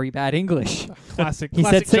talking very bad English. Classic. He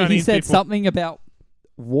classic said Chinese he said people. something about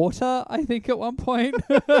water, I think, at one point.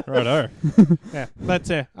 Righto. Yeah, that's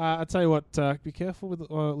it. I tell you what. Be careful with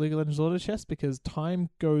League of Legends Auto Chess because time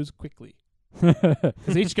goes quickly.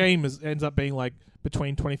 Because each game ends up being like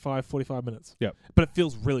between 25, 45 minutes. Yep. But it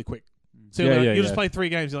feels really quick. So Yeah, you yeah. just play 3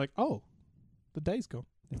 games. You're like, oh, the day's gone.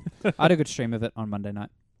 I had a good stream of it on Monday night.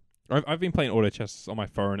 I've been playing auto chess on my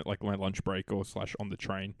phone at like my lunch break or / on the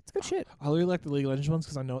train. It's good shit. I really like the League of Legends ones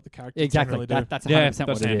because I know what the characters Exactly. generally do. That's 100% Yeah, what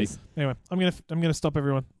that's it handy. is. Anyway, I'm gonna stop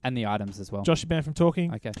everyone. And the items as well. Josh, you banned from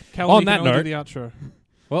talking. Okay. Cal, On you that can only note- do the outro.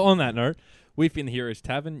 Well, on that note, we've been the Heroes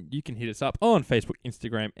Tavern. You can hit us up on Facebook,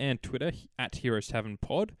 Instagram, and Twitter at Heroes Tavern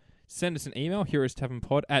Pod. Send us an email,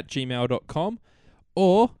 heroestavernpod@gmail.com,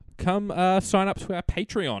 or come sign up to our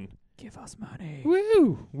Patreon. Give us money.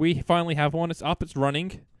 Woo! We finally have one. It's up. It's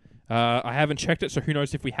running. I haven't checked it, so who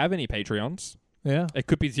knows if we have any Patreons. Yeah, It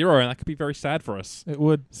could be 0, and that could be very sad for us. it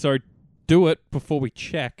would. So do it before we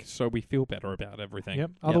check, so we feel better about everything.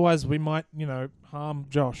 Yep. Otherwise, we might, harm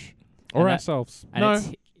Josh. Or And that- ourselves. And No.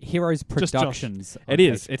 it's Heroes Just Josh. Productions. on It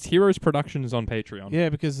is. Patreon. It's Heroes Productions on Patreon. Yeah,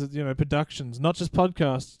 because productions, not just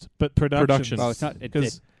podcasts, but productions. Productions. Oh, it's not.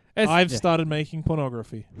 Because It's- I've yeah. started making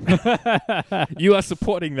pornography. You are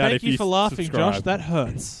supporting that Thank if you for laughing, subscribe. Josh. That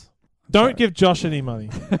hurts. Don't sorry. give Josh any money.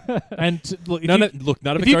 And look, None of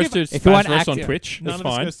it if you goes give- to if you want Spazrus on active- Twitch. none That's of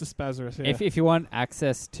this fine. goes to Spazrus. Yeah. If you want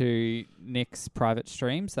access to Nick's private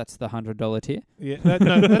streams, that's the $100 tier. Yeah,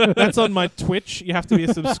 that's on my Twitch. You have to be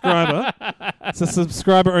a subscriber. It's a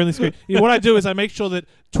subscriber-only screen. What I do is I make sure that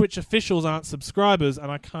Twitch officials aren't subscribers,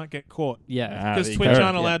 and I can't get caught Yeah, because there you Twitch go.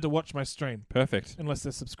 aren't allowed to watch my stream Perfect. unless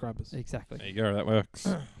they're subscribers. exactly. There you go. That works.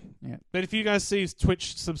 But if you guys see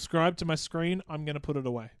Twitch subscribe to my screen, I'm going to put it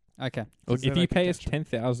away. Okay. Look, then if I you can pay us catch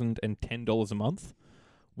 $10,010 a month,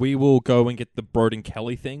 we will go and get the Broden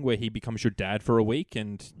Kelly thing where he becomes your dad for a week,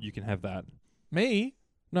 and you can have that. Me?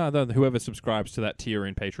 No, whoever subscribes to that tier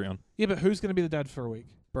in Patreon. Yeah, but who's going to be the dad for a week?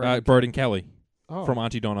 Broden Kelly Oh, from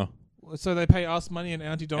Auntie Donna. so they pay us money and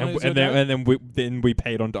Auntie Donna is your and dad? then we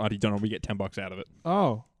pay it on to Auntie Donna and we get $10 out of it.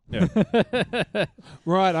 Oh. Yeah.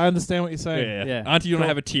 Right, I understand what you're saying. Yeah. Yeah. Auntie Donna Cool.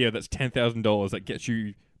 have a tier that's $10,000 that gets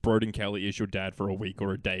you Broden Kelly is your dad for a week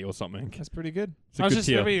or a day or something. That's pretty good. It's a I was good just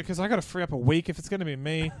tier. because I got to free up a week if it's going to be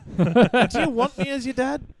me. Do you want me as your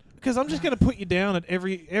dad? Because I'm just going to put you down at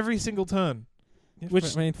every single turn.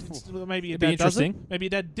 Which I mean, maybe your it'd be dad doesn't. interesting. Maybe your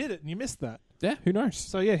dad did it and you missed that. Yeah, who knows?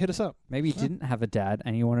 So yeah, hit us up. Maybe you didn't have a dad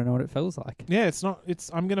and you want to know what it feels like. Yeah, it's not.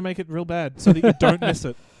 I'm going to make it real bad so that you don't miss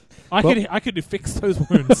it. I could fix those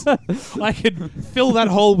wounds. I could fill that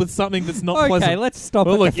hole with something that's not Okay, pleasant. let's stop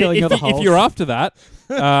Well, at look, the filling of the if holes. you're after that,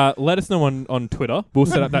 let us know on Twitter. We'll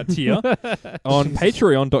set up that tier on Jesus.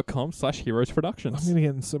 patreon.com/Heroes I'm Productions. going to get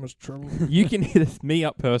in so much trouble. You can hit me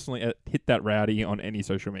up personally at Hit That Rowdy on any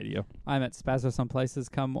social media. I'm at Spazos on places.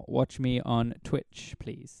 Come watch me on Twitch,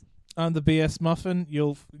 please. I'm the BS Muffin.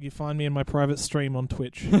 You find me in my private stream on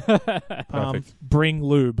Twitch. Perfect. Bring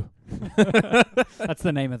lube. That's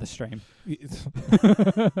the name of the stream.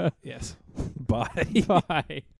 Yes. Bye. Bye.